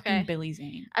Zane. Fucking Okay. Billy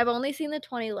Zane. I've only seen the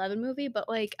 2011 movie, but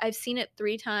like I've seen it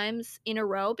 3 times in a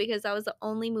row because that was the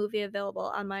only movie available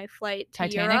on my flight to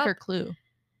Titanic Europe. or Clue?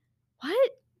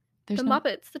 What? There's The no-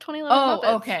 Muppets, the 2011 Oh,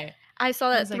 Muppets. okay. I saw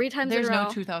I that was like, 3 times in There's a row. no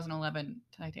 2011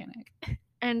 Titanic.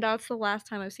 And that's the last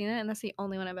time I've seen it, and that's the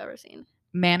only one I've ever seen.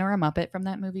 Man or a Muppet from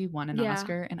that movie won an Yeah.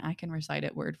 Oscar, and I can recite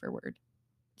it word for word.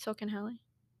 So can Hallie.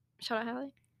 Shout out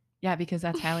Hallie. Yeah, because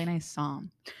that's Hallie and I's song.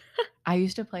 I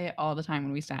used to play it all the time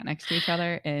when we sat next to each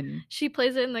other, and She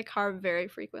plays it in the car very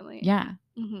frequently. yeah,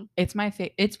 hmm it's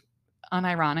it's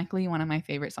unironically one of my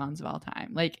favorite songs of all time.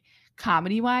 Like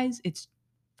comedy wise, it's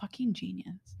fucking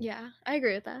genius. Yeah, I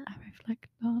agree with that. I reflect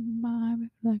on my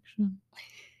reflection,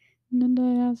 and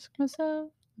I ask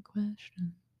myself the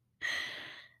question: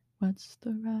 what's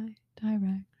the right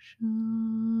direction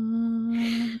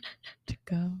to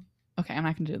go? Okay, I'm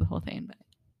not gonna do the whole thing, but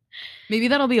maybe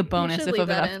that'll be a bonus should leave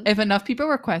that in. if enough people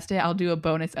request it. I'll do a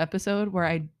bonus episode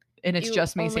where it's You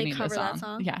just me only singing the cover that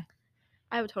song. song? Yeah.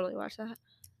 I would totally watch that.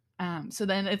 So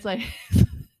then it's like,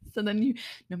 so then you,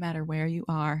 no matter where you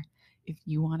are, if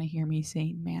you want to hear me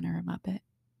sing Man or a Muppet,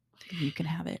 you can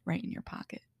have it right in your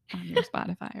pocket on your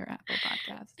Spotify or Apple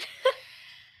Podcast.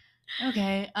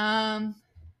 Okay.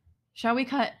 Shall we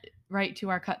cut right to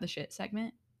our cut the shit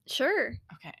segment? Sure.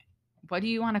 Okay. What do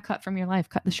you want to cut from your life?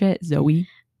 Cut the shit, Zoe.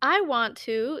 I want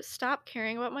to stop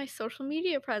caring about my social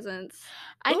media presence.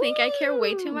 I think I care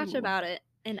way too much Ooh. about it,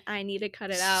 and I need to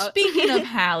cut it out. Speaking of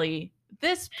Hallie,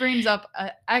 this brings up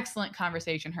an excellent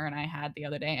conversation her and I had the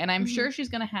other day, and I'm Mhm. sure she's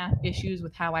going to have issues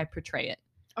with how I portray it.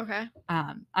 Okay.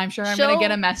 I'm sure I'm going to get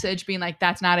a She'll- message being like,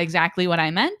 that's not exactly what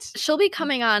I meant. She'll be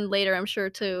coming on later, I'm sure,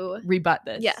 to Rebut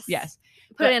this. Yes. Yes.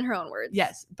 put But- it in her own words.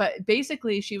 Yes. But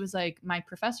basically, she was like, my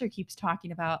professor keeps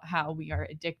talking about how we are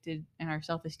addicted and our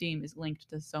self-esteem is linked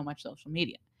to so much social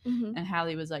media. Mhm. And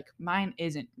Hallie was like, mine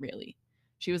isn't really.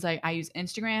 She was like, I use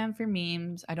Instagram for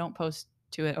memes. I don't post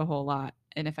to it a whole lot.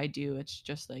 And if I do, it's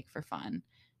just like for fun.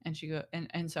 And she go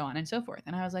and so on and so forth.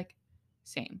 And I was like,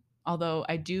 same. Although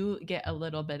I do get a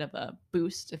little bit of a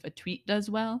boost if a tweet does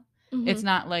well. Mhm. It's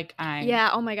not like I'm Yeah,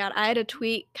 oh my god, I had a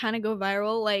tweet kind of go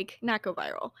viral, like not go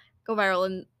viral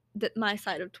in my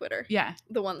side of Twitter, yeah.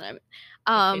 the one that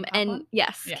K-pop and one?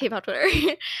 yes, Yeah. K-pop Twitter,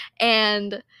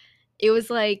 and it was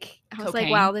like I was like,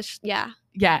 Cocaine? wow, this Yeah,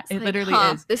 It's it like, literally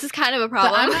huh, is. this is kind of a But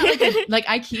problem. I'm not like, like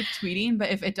I keep tweeting, but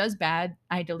if it does bad,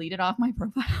 I delete it off my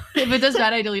profile. If it does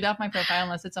bad, I delete it off my profile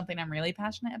unless it's something I'm really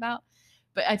passionate about.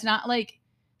 But it's not like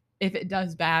if it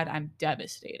does bad, I'm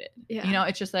devastated. Yeah. You know,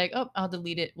 it's just like, oh, I'll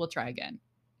delete it. We'll try again.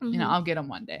 You know, Mhm. I'll get them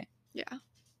one day. Yeah.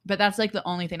 But that's like the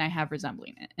only thing I have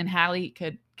resembling it. And Hallie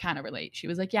could kind of relate. She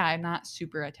was like, yeah, I'm not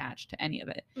super attached to any of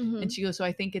it. Mhm. And she goes, so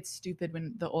I think it's stupid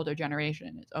when the older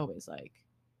generation is always like,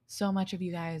 so much of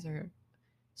you guys are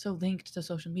so linked to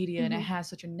social media and it Mhm. has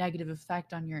such a negative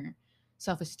effect on your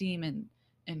self-esteem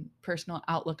and personal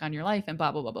outlook on your life and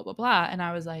blah, blah, blah, blah, blah, blah. And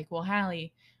I was like, well,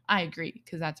 Hallie, I agree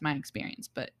because that's my experience,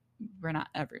 but we're not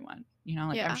everyone. You know,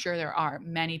 like Yeah. I'm sure there are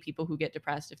many people who get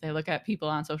depressed if they look at people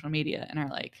on social media and are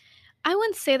like, I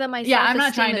wouldn't say that my Yeah, I'm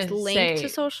not self-esteem trying is to linked say- to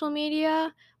social media,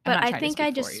 I'm but not I trying to think I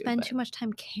speak just for you, spend but- too much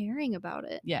time caring about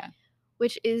it, yeah.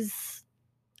 which is,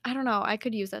 I don't know, I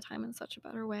could use that time in such a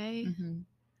better way. Mhm.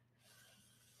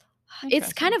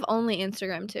 It's kind Interesting. of only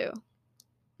Instagram too.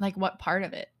 Like what part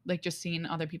of it? Like just seeing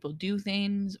other people do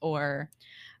things or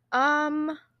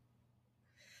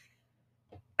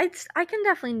I can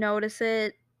definitely notice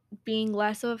it being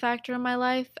less of a factor in my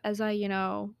life as I,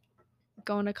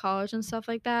 go into college and stuff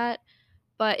like that.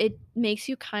 But it makes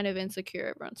you kind of insecure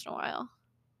every once in a while.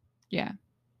 yeah.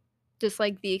 Just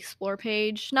like the explore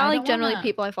page. Not I like don't generally wanna-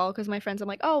 people I follow because my friends, I'm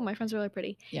like, oh, my friends are really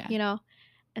pretty, Yeah.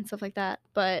 and stuff like that.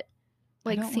 But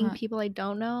like don't seeing want- people I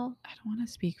don't know. I don't want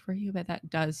to speak for you, but that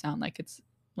does sound like it's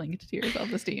linked to your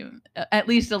self-esteem at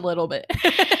least a little bit.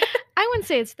 I wouldn't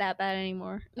say it's that bad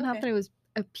anymore. Not Okay. that it was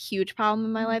a huge problem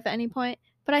in my Mhm. life at any point,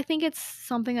 but I think it's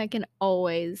something I can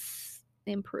always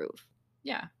improve.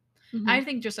 Yeah. Mhm. I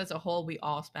think just as a whole, we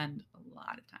all spend a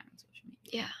lot of time on social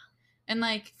media. Yeah. And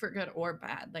like for good or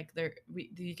bad, like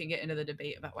you can get into the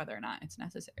debate about whether or not it's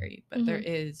necessary, but there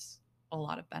is a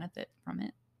lot of benefit from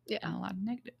it Yeah. and a lot of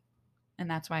negative. And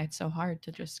that's why it's so hard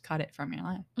to just cut it from your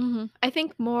life. I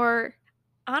think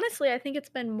honestly, I think it's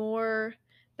been more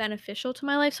beneficial to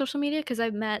my life, social media, because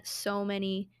I've met so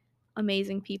many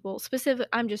amazing people.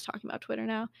 I'm just talking about Twitter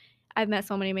now. I've met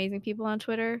so many amazing people on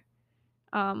Twitter.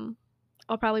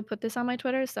 I'll probably put this on my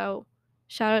Twitter, so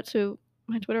shout out to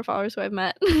my Twitter followers who I've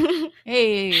met.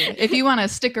 Hey, if you want to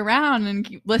stick around and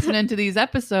keep listening to these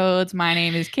episodes, my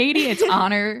name is Katie. It's an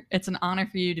honor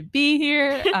for you to be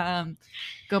here.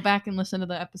 Go back and listen to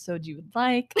the episodes you would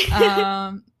like.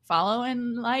 Follow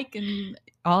and like and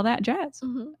all that jazz.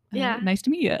 Yeah. Nice to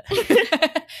meet you.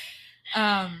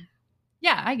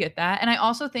 Yeah, I get that. And I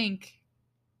also think,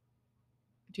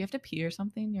 do you have to pee or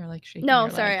something? You're like shaking. No,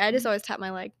 your sorry. leg. I just always tap my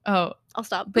leg. Oh, I'll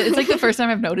stop. but it's like the first time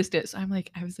I've noticed it. So I was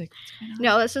like, what's going on?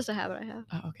 No, that's just a habit I have.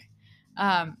 Oh,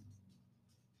 okay.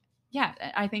 Yeah,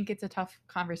 I think it's a tough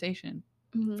conversation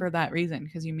Mhm. for that reason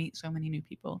because you meet so many new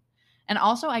people. And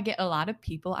also I get a lot of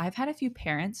people. I've had a few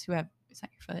parents who have, is that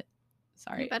your foot?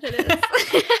 Sorry. I bet it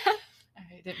is.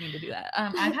 I didn't mean to do that.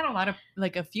 I've had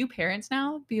a few parents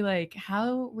now be like,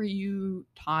 how were you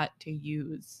taught to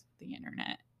use the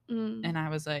internet? Mm. And I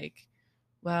was like,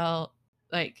 well,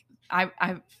 like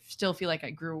I still feel like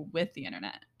I grew with the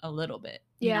internet a little bit.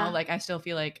 You Yeah. know, like I still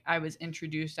feel like I was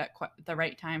introduced at the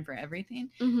right time for everything.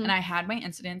 Mhm. And I had my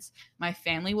incidents. My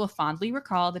family will fondly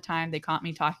recall the time they caught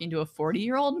me talking to a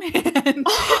 40-year-old man on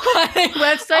a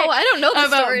website Oh, I don't know the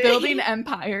about story. building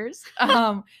empires.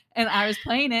 And I was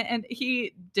playing it and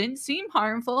he didn't seem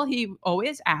harmful. He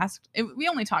always asked. We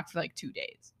only talked for like 2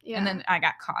 days. Yeah. And then I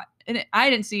got caught. And I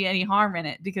didn't see any harm in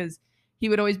it because he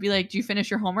would always be like, do you finish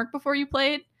your homework before you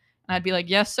played? And I'd be like,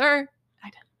 yes, sir. I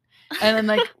did. And then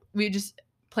like we just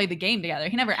play the game together.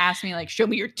 He never asked me like, show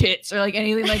me your tits or like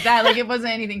anything like that. Like it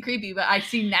wasn't anything creepy, but I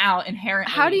see now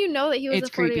inherently. How do you know that he was it's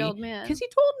a 40-year-old man? Because he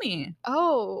told me.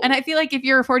 Oh. And I feel like if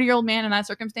you're a 40-year-old man in that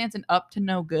circumstance and up to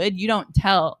no good, you don't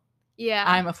tell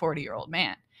I'm a 40-year-old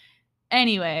man.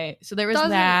 Anyway, so there was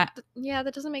that. Yeah,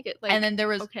 that doesn't make it like. And then there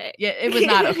was okay. Yeah, it was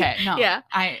not okay. No. Yeah.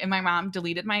 And my mom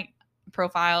deleted my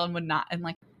profile and would not and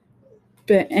like.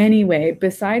 But anyway,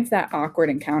 besides that awkward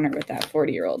encounter with that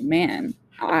 40-year-old man,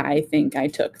 I think I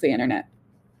took the internet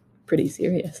pretty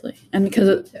seriously. And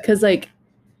because like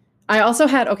I also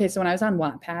had, so when I was on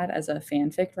Wattpad as a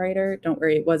fanfic writer, don't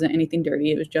worry, it wasn't anything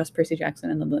dirty. It was just Percy Jackson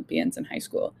and the Olympians in high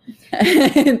school.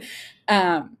 And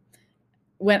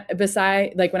when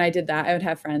I did that, I would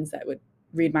have friends that would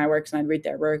read my works and I'd read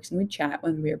their works and we'd chat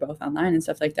when we were both online and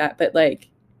stuff like that. But like,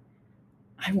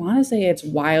 I want to say it's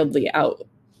wildly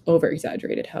over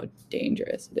exaggerated how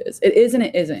dangerous it is. It is and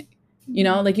it isn't. You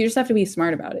know, like you just have to be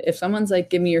smart about it. If someone's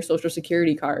like, give me your social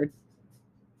security card,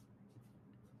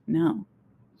 no.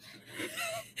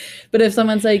 But if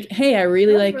someone's like, hey, I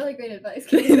really like. Really great advice.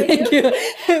 Thank you.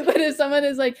 But if someone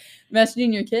is like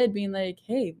messaging your kid being like,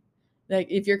 hey, like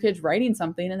if your kid's writing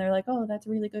something and they're like, oh, that's a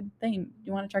really good thing.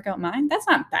 You want to check out mine? That's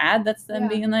not bad. That's them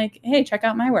being like, hey, check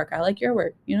out my work. I like your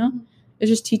work. You know, it's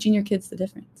just teaching your kids the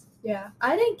difference. Yeah.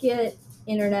 I didn't get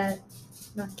internet.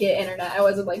 I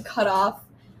wasn't like cut off,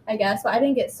 I guess, but I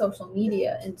didn't get social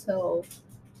media until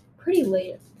pretty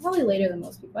late, probably later than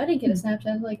most people. I didn't get a Snapchat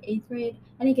until like 8th grade.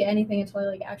 I didn't get anything until I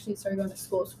like actually started going to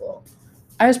school.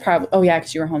 I was probably,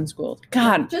 because you were homeschooled.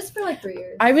 God. Just for like 3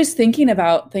 years. I was thinking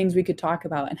about things we could talk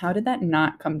about, and how did that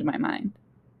not come to my mind?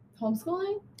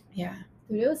 Homeschooling? Yeah.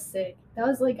 Dude, it was sick. That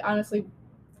was like, honestly,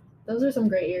 those are some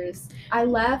great years. I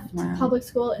left public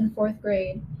school in 4th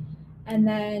grade, and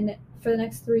then for the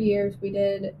next 3 years we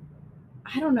did,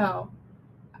 I don't know,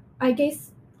 I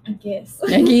guess my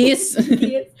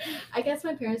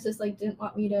parents just like didn't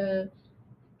want me to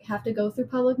have to go through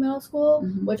public middle school,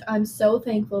 which I'm so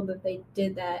thankful that they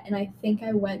did that. And I think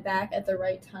I went back at the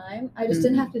right time. I just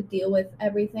didn't have to deal with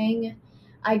everything.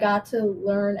 I got to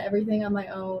learn everything on my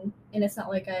own, and it's not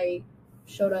like I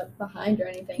showed up behind or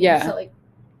anything. Yeah. I felt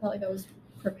like I was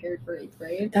prepared for 8th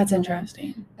grade. That's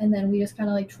interesting. And then we just kind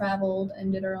of like traveled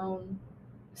and did our own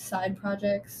side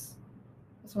projects.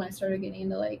 That's when I started getting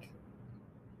into like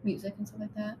music and stuff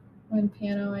like that. I went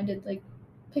piano. I did like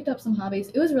picked up some hobbies.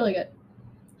 It was really good,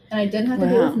 and I didn't have to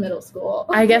deal with middle school.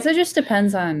 I guess it just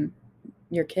depends on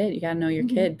your kid. You gotta know your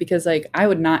kid, because like I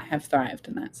would not have thrived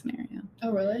in that scenario.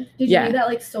 Oh really? Did you do that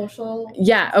like social?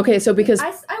 Yeah. Okay. So because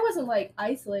I wasn't like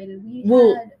isolated.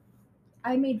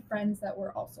 I made friends that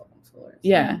were also homeschoolers.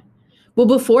 Yeah. Well,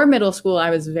 before middle school, I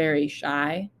was very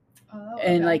shy,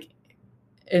 and like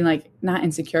not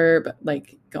insecure, but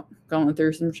like going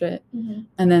through some shit.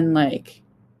 And then like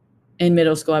in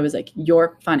middle school, I was like,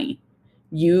 you're funny.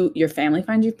 Your family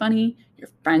finds you funny. Your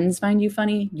friends find you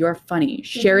funny. You're funny.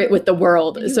 Share it with the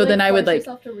world. So then I would like.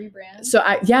 Yourself to rebrand? So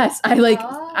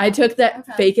I took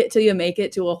that fake it till you make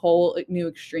it to a whole new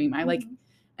extreme.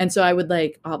 And so I would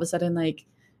like all of a sudden like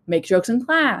make jokes in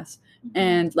class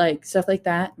and like stuff like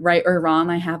that. Right or wrong,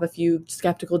 I have a few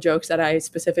skeptical jokes that I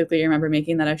specifically remember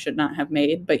making that I should not have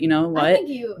made. But you know what? I think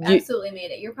you absolutely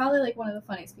made it. You're probably like one of the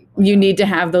funniest people. You need to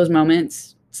have those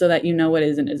moments so that you know what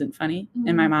is and isn't funny.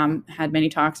 And my mom had many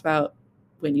talks about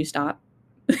when you stop.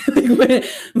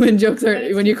 when jokes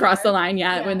are when you cross the line,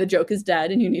 when the joke is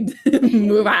dead and you need to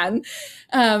move on.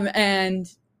 And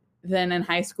then in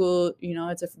high school, you know,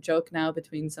 it's a joke now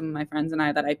between some of my friends and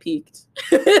I that I peaked.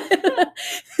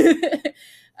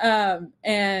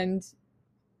 And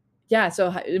yeah,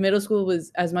 so middle school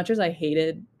was, as much as I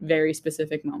hated very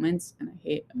specific moments, and I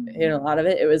hated a lot of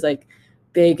it, it was like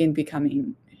big in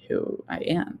becoming who I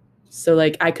am. So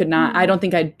like I could not, I don't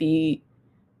think I'd be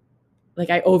like,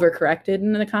 I overcorrected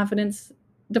in the confidence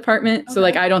department. So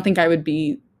like I don't think I would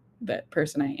be that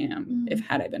person I am if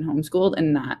had I been homeschooled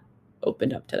and not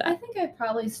opened up to that. I think I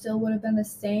probably still would have been the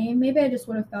same. Maybe I just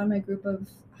would have found my group of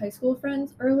high school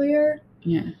friends earlier.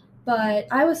 Yeah. But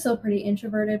I was still pretty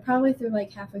introverted, probably through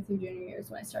like halfway through junior years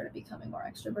when I started becoming more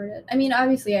extroverted. I mean,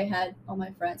 obviously I had all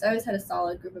my friends. I always had a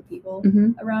solid group of people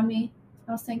around me.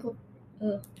 I was thankful.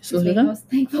 I was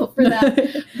thankful for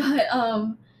that.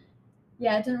 But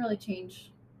yeah, it didn't really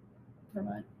change for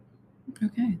much.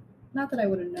 Okay. Not that I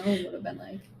would have known what it would have been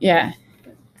like. Yeah.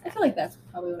 I feel like that's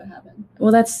probably what happened.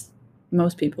 Well, that's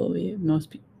most people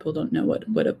don't know what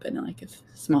would have been like if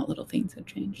small little things had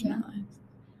changed in their lives.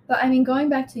 But I mean, going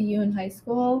back to you in high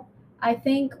school, I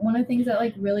think one of the things that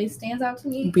like really stands out to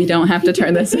me. We don't have to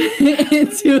turn this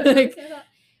into like.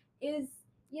 Is,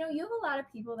 you know, you have a lot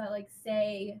of people that like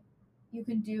say you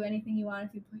can do anything you want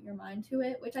if you put your mind to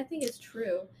it, which I think is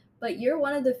true. But you're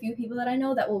one of the few people that I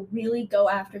know that will really go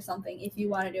after something if you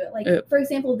want to do it. Like, for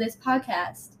example, this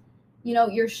podcast, you know,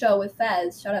 your show with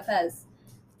Fez, shout out Fez,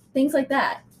 things like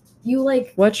that. You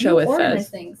like what show with Fez?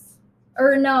 Things.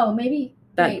 Or no, maybe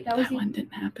that one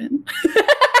didn't happen.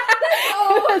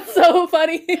 That's so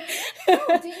funny.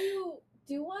 Oh, did you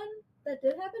do one that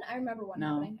did happen? I remember one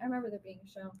happening. I remember there being a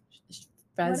show.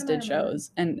 Fez did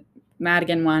shows, and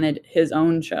Madigan wanted his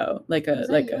own show,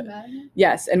 Madigan?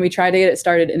 Yes, and we tried to get it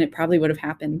started, and it probably would have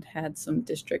happened had some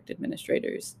district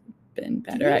administrators been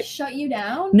better. Did they shut you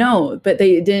down? No, but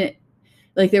they didn't.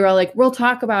 Like, they were all like, we'll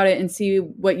talk about it and see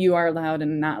what you are allowed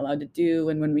and not allowed to do,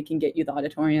 and when we can get you the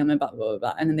auditorium and blah blah blah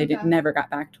blah. And then they never got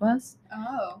back to us.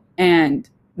 Oh. And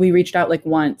we reached out like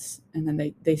once, and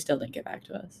then they still didn't get back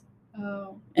to us.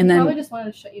 Oh. And they then probably just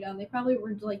wanted to shut you down. They probably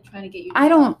were like trying to get you. I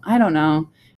don't know.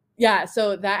 Yeah,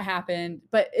 so that happened,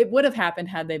 but it would have happened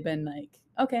had they been like,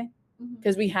 okay,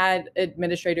 because we had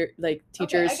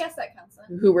teachers, I guess that counts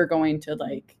then. who were going to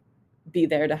like be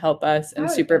there to help us and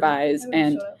supervise,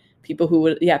 and people who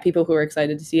were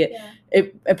excited to see it. Yeah.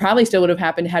 It probably still would have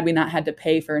happened had we not had to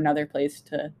pay for another place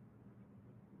to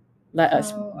let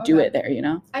us do it there, you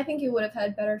know? I think you would have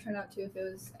had better turnout too if it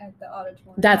was at the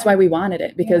auditorium. That's why we wanted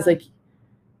it, because like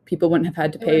people wouldn't have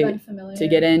had to pay to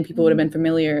get in. People would have been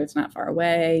familiar. It's not far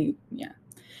away. Yeah.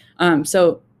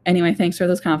 So anyway, thanks for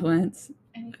those compliments.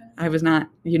 You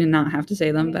did not have to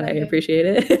say them, but I appreciate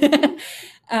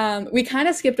it. We kind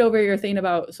of skipped over your thing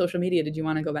about social media. Did you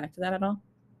want to go back to that at all?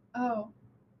 Oh,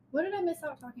 what did I miss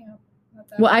out talking about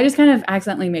that? Well, I just kind of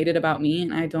accidentally made it about me,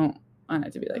 and I don't want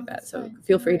it to be like that. So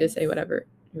feel free to say whatever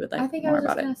you would like more about it. I think I was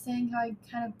just kind of saying how I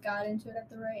kind of got into it at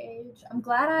the right age. I'm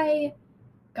glad I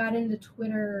got into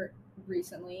Twitter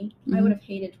recently. I would have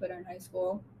hated Twitter in high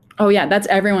school. Oh yeah, that's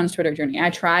everyone's Twitter journey. I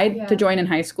tried to join in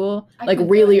high school, like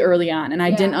really early on, and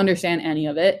I didn't understand any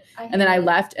of it. And then I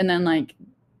left, and then like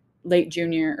late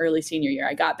junior, early senior year,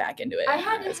 I got back into it. I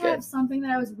had to have something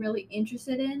that I was really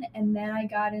interested in, and then I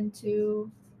got into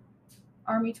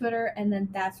Army Twitter, and then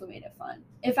that's what made it fun.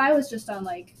 If I was just on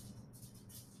like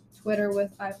Twitter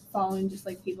with following just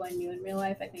like people I knew in real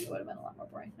life, I think it would have been a lot more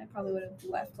boring. I probably would have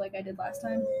left like I did last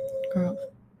time. Girl,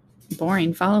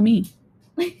 boring. Follow me.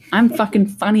 I'm fucking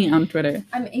funny on Twitter.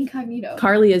 I'm incognito.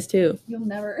 Carly is too. You'll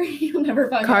never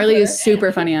find Carly is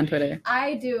super funny on Twitter.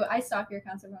 I do. I stalk your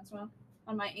accounts every once in a while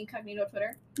on my incognito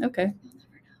Twitter. Okay. You'll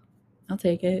never know. I'll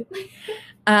take it.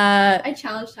 I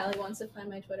challenged Tally once to find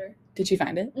my Twitter. Did she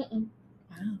find it? Mm-mm.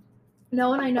 Wow. No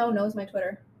one I know knows my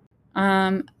Twitter.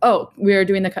 We were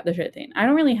doing the cut the shit thing. I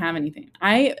don't really have anything.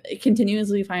 I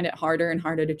continuously find it harder and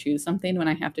harder to choose something when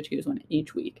I have to choose one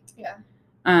each week. Yeah.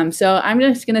 So I'm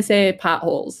just gonna say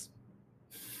potholes.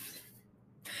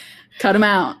 Cut them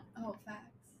out. Oh, facts.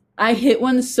 I hit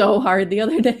one so hard the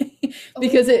other day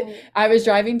because I was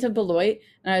driving to Beloit,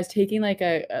 and I was taking like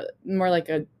I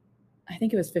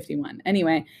think it was 51.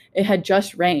 Anyway, it had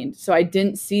just rained, so I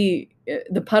didn't see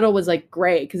the puddle was like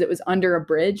gray because it was under a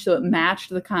bridge, so it matched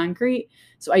the concrete.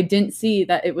 So I didn't see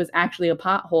that it was actually a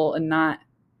pothole and not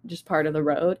just part of the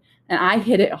road. And I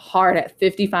hit it hard at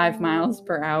 55 miles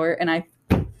per hour, and I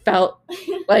felt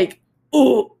like,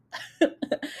 ooh.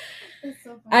 That's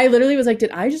so funny. I literally was like,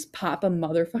 did I just pop a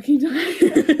motherfucking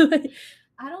tire? Like,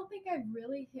 I don't think I've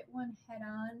really hit one head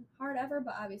on hard ever,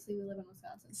 but obviously we live in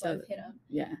Wisconsin, so I've hit them.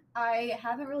 Yeah. I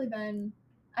haven't really been,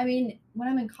 I mean, when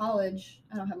I'm in college,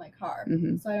 I don't have my car,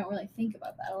 so I don't really think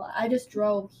about that a lot. I just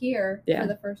drove here for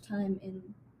the first time in,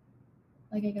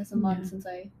 like, I guess a month since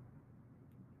I.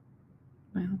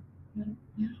 Wow.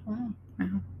 Yeah, wow.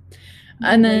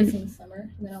 And then in the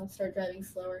summer, and then I'll start driving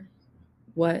slower.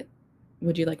 What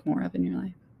would you like more of in your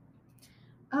life?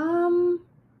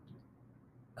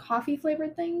 Coffee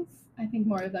flavored things. I think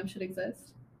more of them should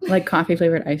exist. Like coffee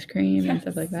flavored ice cream and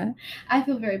stuff like that? I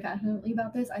feel very passionately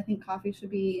about this. I think coffee should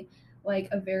be like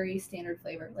a very standard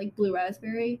flavor, like blue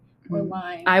raspberry or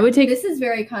lime. I would take. This is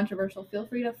very controversial. Feel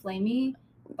free to flame me,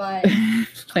 but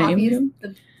coffee is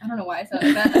I don't know why I said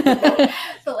it like that,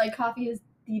 but like coffee is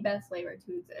the best flavor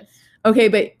to exist. Okay,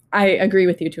 but I agree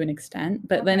with you to an extent.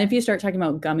 But then if you start talking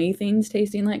about gummy things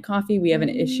tasting like coffee, we have an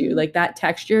issue. Like that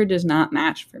texture does not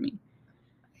match for me.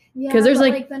 Yeah, because there's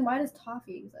like then why does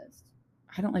toffee exist?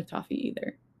 I don't like toffee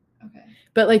either. Okay.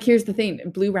 But like here's the thing,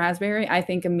 blue raspberry, I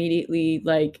think immediately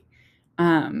like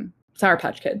Sour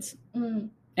Patch Kids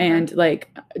and like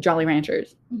Jolly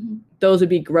Ranchers. Mm-hmm. Those would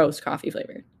be gross coffee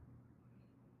flavored.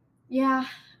 Yeah,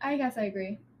 I guess I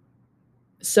agree.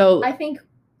 So I think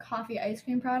coffee ice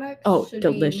cream products should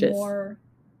delicious. Be more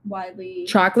widely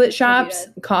chocolate shops,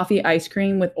 coffee ice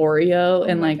cream with Oreo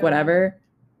and like whatever.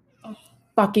 Oh.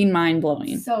 fucking mind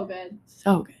blowing. So good.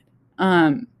 So good.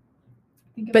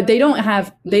 Think But about they it. don't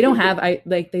have they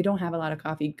don't have a lot of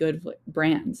coffee good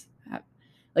brands.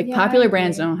 Like Yeah, I popular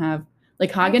brands agree. don't have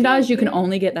like I Haagen Dazs. You can agree.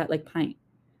 only get that like pint,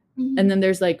 Mhm. and then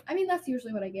there's like I mean, that's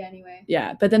usually what I get anyway.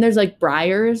 yeah, but then there's like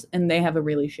Breyers, and they have a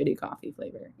really shitty coffee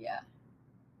flavor. Yeah.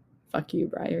 Fuck you,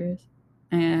 Breyers.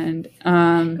 And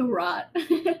Go rot.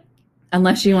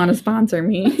 unless you want to sponsor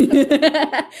me.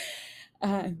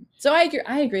 So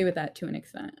I agree with that to an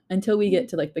extent. Until we get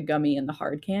to like the gummy and the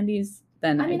hard candies,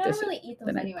 then I mean, I don't just really eat those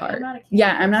then I anyway. part. I'm not a candy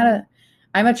Yeah, person.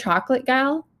 I'm a chocolate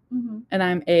gal, Mhm. and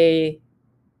I'm a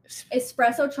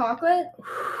Espresso chocolate.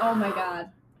 Oh my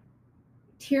god.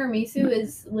 Tiramisu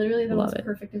is literally the Love most it.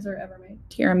 perfect dessert ever made.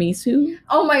 tiramisu.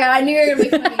 Oh my god, I knew you were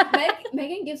gonna make fun of me.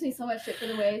 Megan gives me so much shit for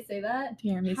the way I say that.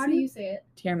 Tiramisu. How do you say it?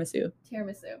 Tiramisu.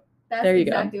 Tiramisu. That's There you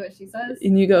go. exactly what she says.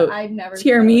 And you go but I've never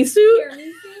tiramisu. said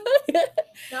it. Tiramisu.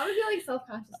 Now I'm gonna be like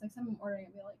self-conscious next time I'm ordering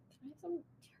and be like, can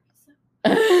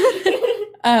I have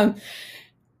some tiramisu?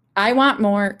 I want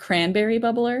more cranberry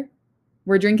bubbler.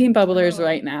 We're drinking bubblers Oh.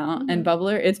 right now, and Mhm.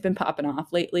 bubbler, it's been popping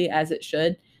off lately as it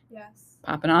should. Yes.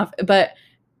 Popping off. But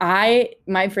my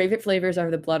favorite flavors are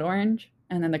the blood orange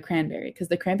and then the cranberry, because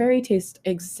the cranberry tastes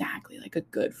exactly like a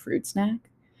good fruit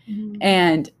snack. Mhm.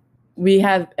 And we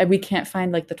can't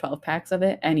find like the 12 packs of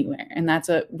it anywhere, and that's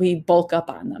we bulk up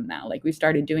on them now. Like we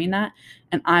started doing that,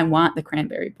 and I want the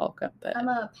cranberry bulk up. But I'm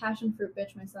a passion fruit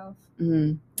bitch myself.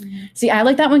 see, I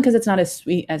like that one because it's not as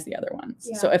sweet as the other ones.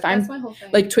 Yeah, So if I'm that's my whole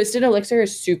thing. like Twisted Elixir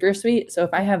is super sweet, so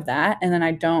if I have that and then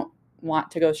I don't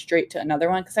want to go straight to another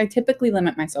one, because I typically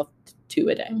limit myself to 2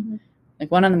 a day, Mhm.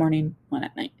 like 1 in the morning, 1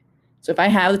 at night. So if I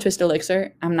have the Twisted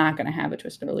Elixir, I'm not going to have a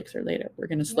Twisted Elixir later. We're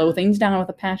going to slow Yeah. things down with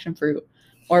a passion fruit,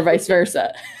 or vice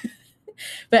versa.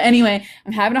 But anyway,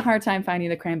 I'm having a hard time finding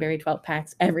the cranberry 12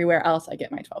 packs everywhere else I get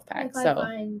my 12 If packs. I So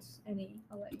find any,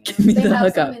 I'll let you Give know. me They the have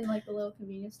hookup. some in like the little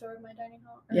convenience store of my dining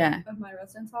hall. Yeah. Of my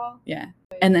residence hall. yeah.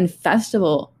 And then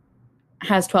Festival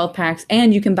has 12 packs,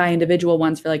 and you can buy individual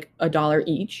ones for like $1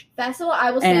 each. Festival,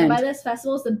 I will stand by And- this.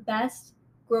 Festival is the best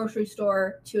grocery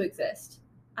store to exist.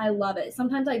 I love it.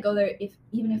 Sometimes I go there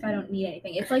even if I don't need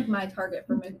anything. It's like my target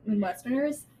for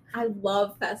Midwesterners. I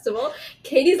love Festival.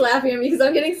 Katie's laughing at me because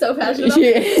I'm getting so passionate about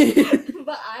it.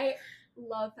 But I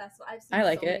love Festival. I've seen I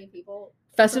like so it. many people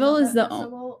Festival promote is that the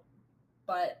Festival,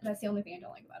 but that's the only thing I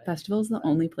don't like about it. Festival is the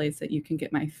only place that you can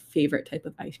get my favorite type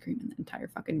of ice cream in the entire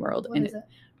fucking world. What And is it?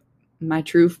 my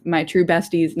true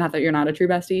besties, not that you're not a true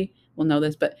bestie, will know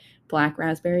this, but black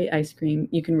raspberry ice cream,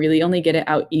 you can really only get it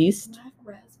out east. Black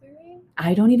raspberry?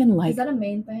 I don't even like Is that a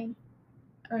Maine thing?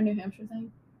 Or a New Hampshire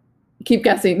thing? keep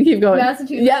guessing, keep going.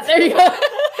 Massachusetts. Yeah, there you go.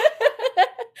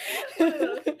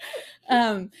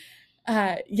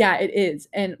 Yeah, it is.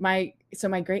 And my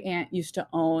great aunt used to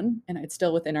own, and it's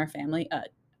still within our family, a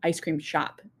ice cream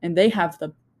shop, and they have the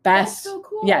best. That's so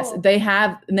cool. Yes, they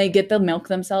have, and they get the milk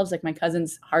themselves. Like my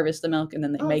cousins harvest the milk and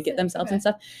then they Oh, make it sick. themselves Okay. and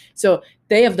stuff. So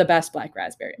they have the best black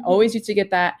raspberry. Mhm. Always used to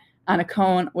get that on a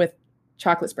cone with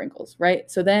chocolate sprinkles, right?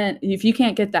 So then if you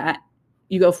can't get that,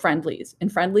 you go Friendlies.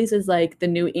 And Friendlies is like the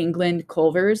New England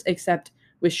Culver's, except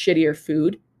with shittier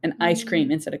food and ice cream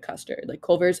instead of custard. Like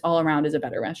Culver's all around is a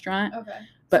better restaurant. Okay.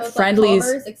 But so it's Friendlies- like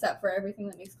Culver's, except for everything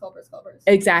that makes Culver's.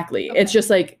 Exactly. It's Okay. just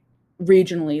like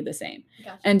regionally the same.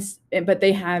 Gotcha. But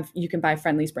you can buy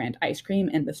Friendly's brand ice cream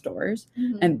in the stores.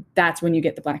 Mhm. And that's when you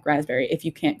get the black raspberry if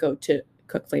you can't go to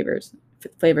Cook Flavors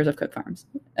of Cook Farms.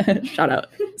 Shout out.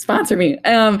 Sponsor me.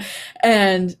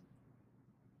 And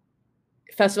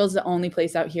Festival is the only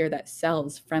place out here that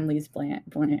sells Friendly's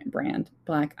brand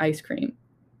black ice cream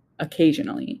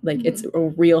occasionally. Like it's a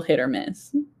real hit or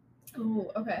miss.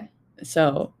 Oh, okay.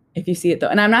 So if you see it though,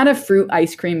 and I'm not a fruit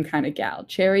ice cream kind of gal.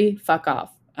 Cherry, fuck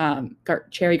off.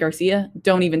 Cherry Garcia,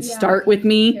 don't even Yeah, start I with can't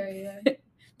me. carry that.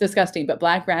 Disgusting. But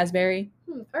black raspberry,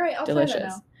 All right, I'll try delicious. that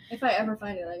now. If I ever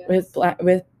find it, I guess.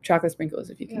 with chocolate sprinkles,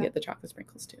 if you can Yeah. get the chocolate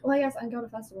sprinkles too. Well, I guess I can go to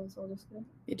festivals, so I'll just go.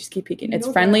 You just keep peeking. You It's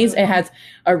go Friendly's. there. It has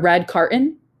a red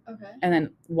carton Okay. and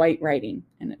then white writing,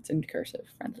 and it's in cursive.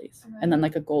 Friendly's, and then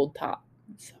like a gold top.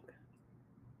 It's so good.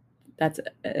 That's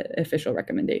an official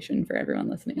recommendation for everyone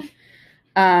listening.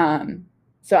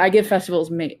 So I give festival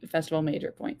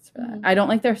major points for that. Mhm. I don't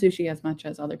like their sushi as much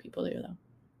as other people do, though.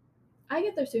 I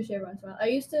get their sushi every once in a while. I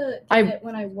used to I- get it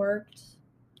when I worked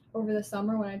over the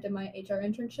summer when I did my HR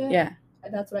internship. Yeah,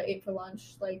 That's what I ate for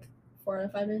lunch, like 4 out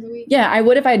of 5 days a week. yeah. I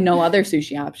would if I had no other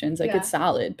sushi options. Like Yeah. it's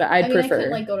solid, but I I mean, I prefer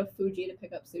couldn't like go to Fuji to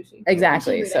pick up sushi. for lunch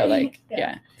exactly. every So day. like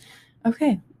yeah.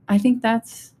 Okay, I think Are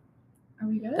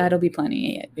we good? that'll be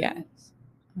plenty. Yeah.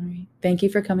 All right. Thank you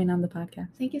for coming on the podcast.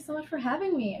 Thank you so much for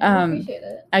having me. I really appreciate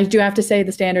it. I do have to say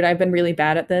the standard. I've been really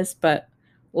bad at this, but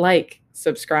like,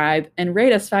 subscribe, and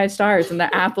rate us 5 stars in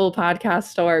the Apple Podcast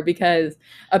Store, because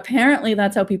apparently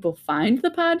that's how people find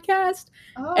the podcast.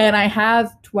 Oh, And I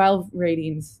have 12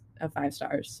 ratings of 5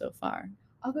 stars so far.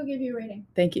 I'll go give you a rating.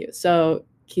 Thank you. So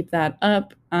keep that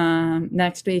up.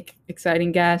 Next week,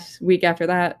 exciting guest. Week after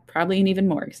that, probably an even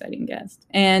more exciting guest.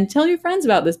 And tell your friends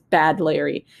about this bad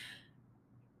Larry,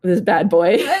 this bad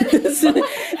boy, this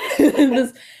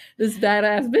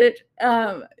badass bitch.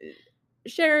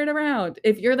 Share it around.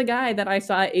 If you're the guy that I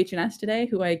saw at H&S today,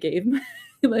 who I gave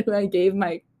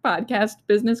my podcast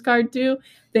business card to,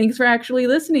 thanks for actually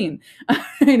listening.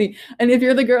 And if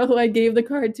you're the girl who I gave the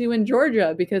card to in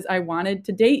Georgia because I wanted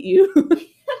to date you,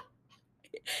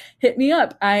 hit me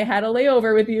up. I had a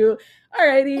layover with you.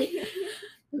 Alrighty.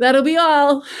 That'll be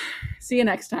all. See you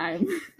next time.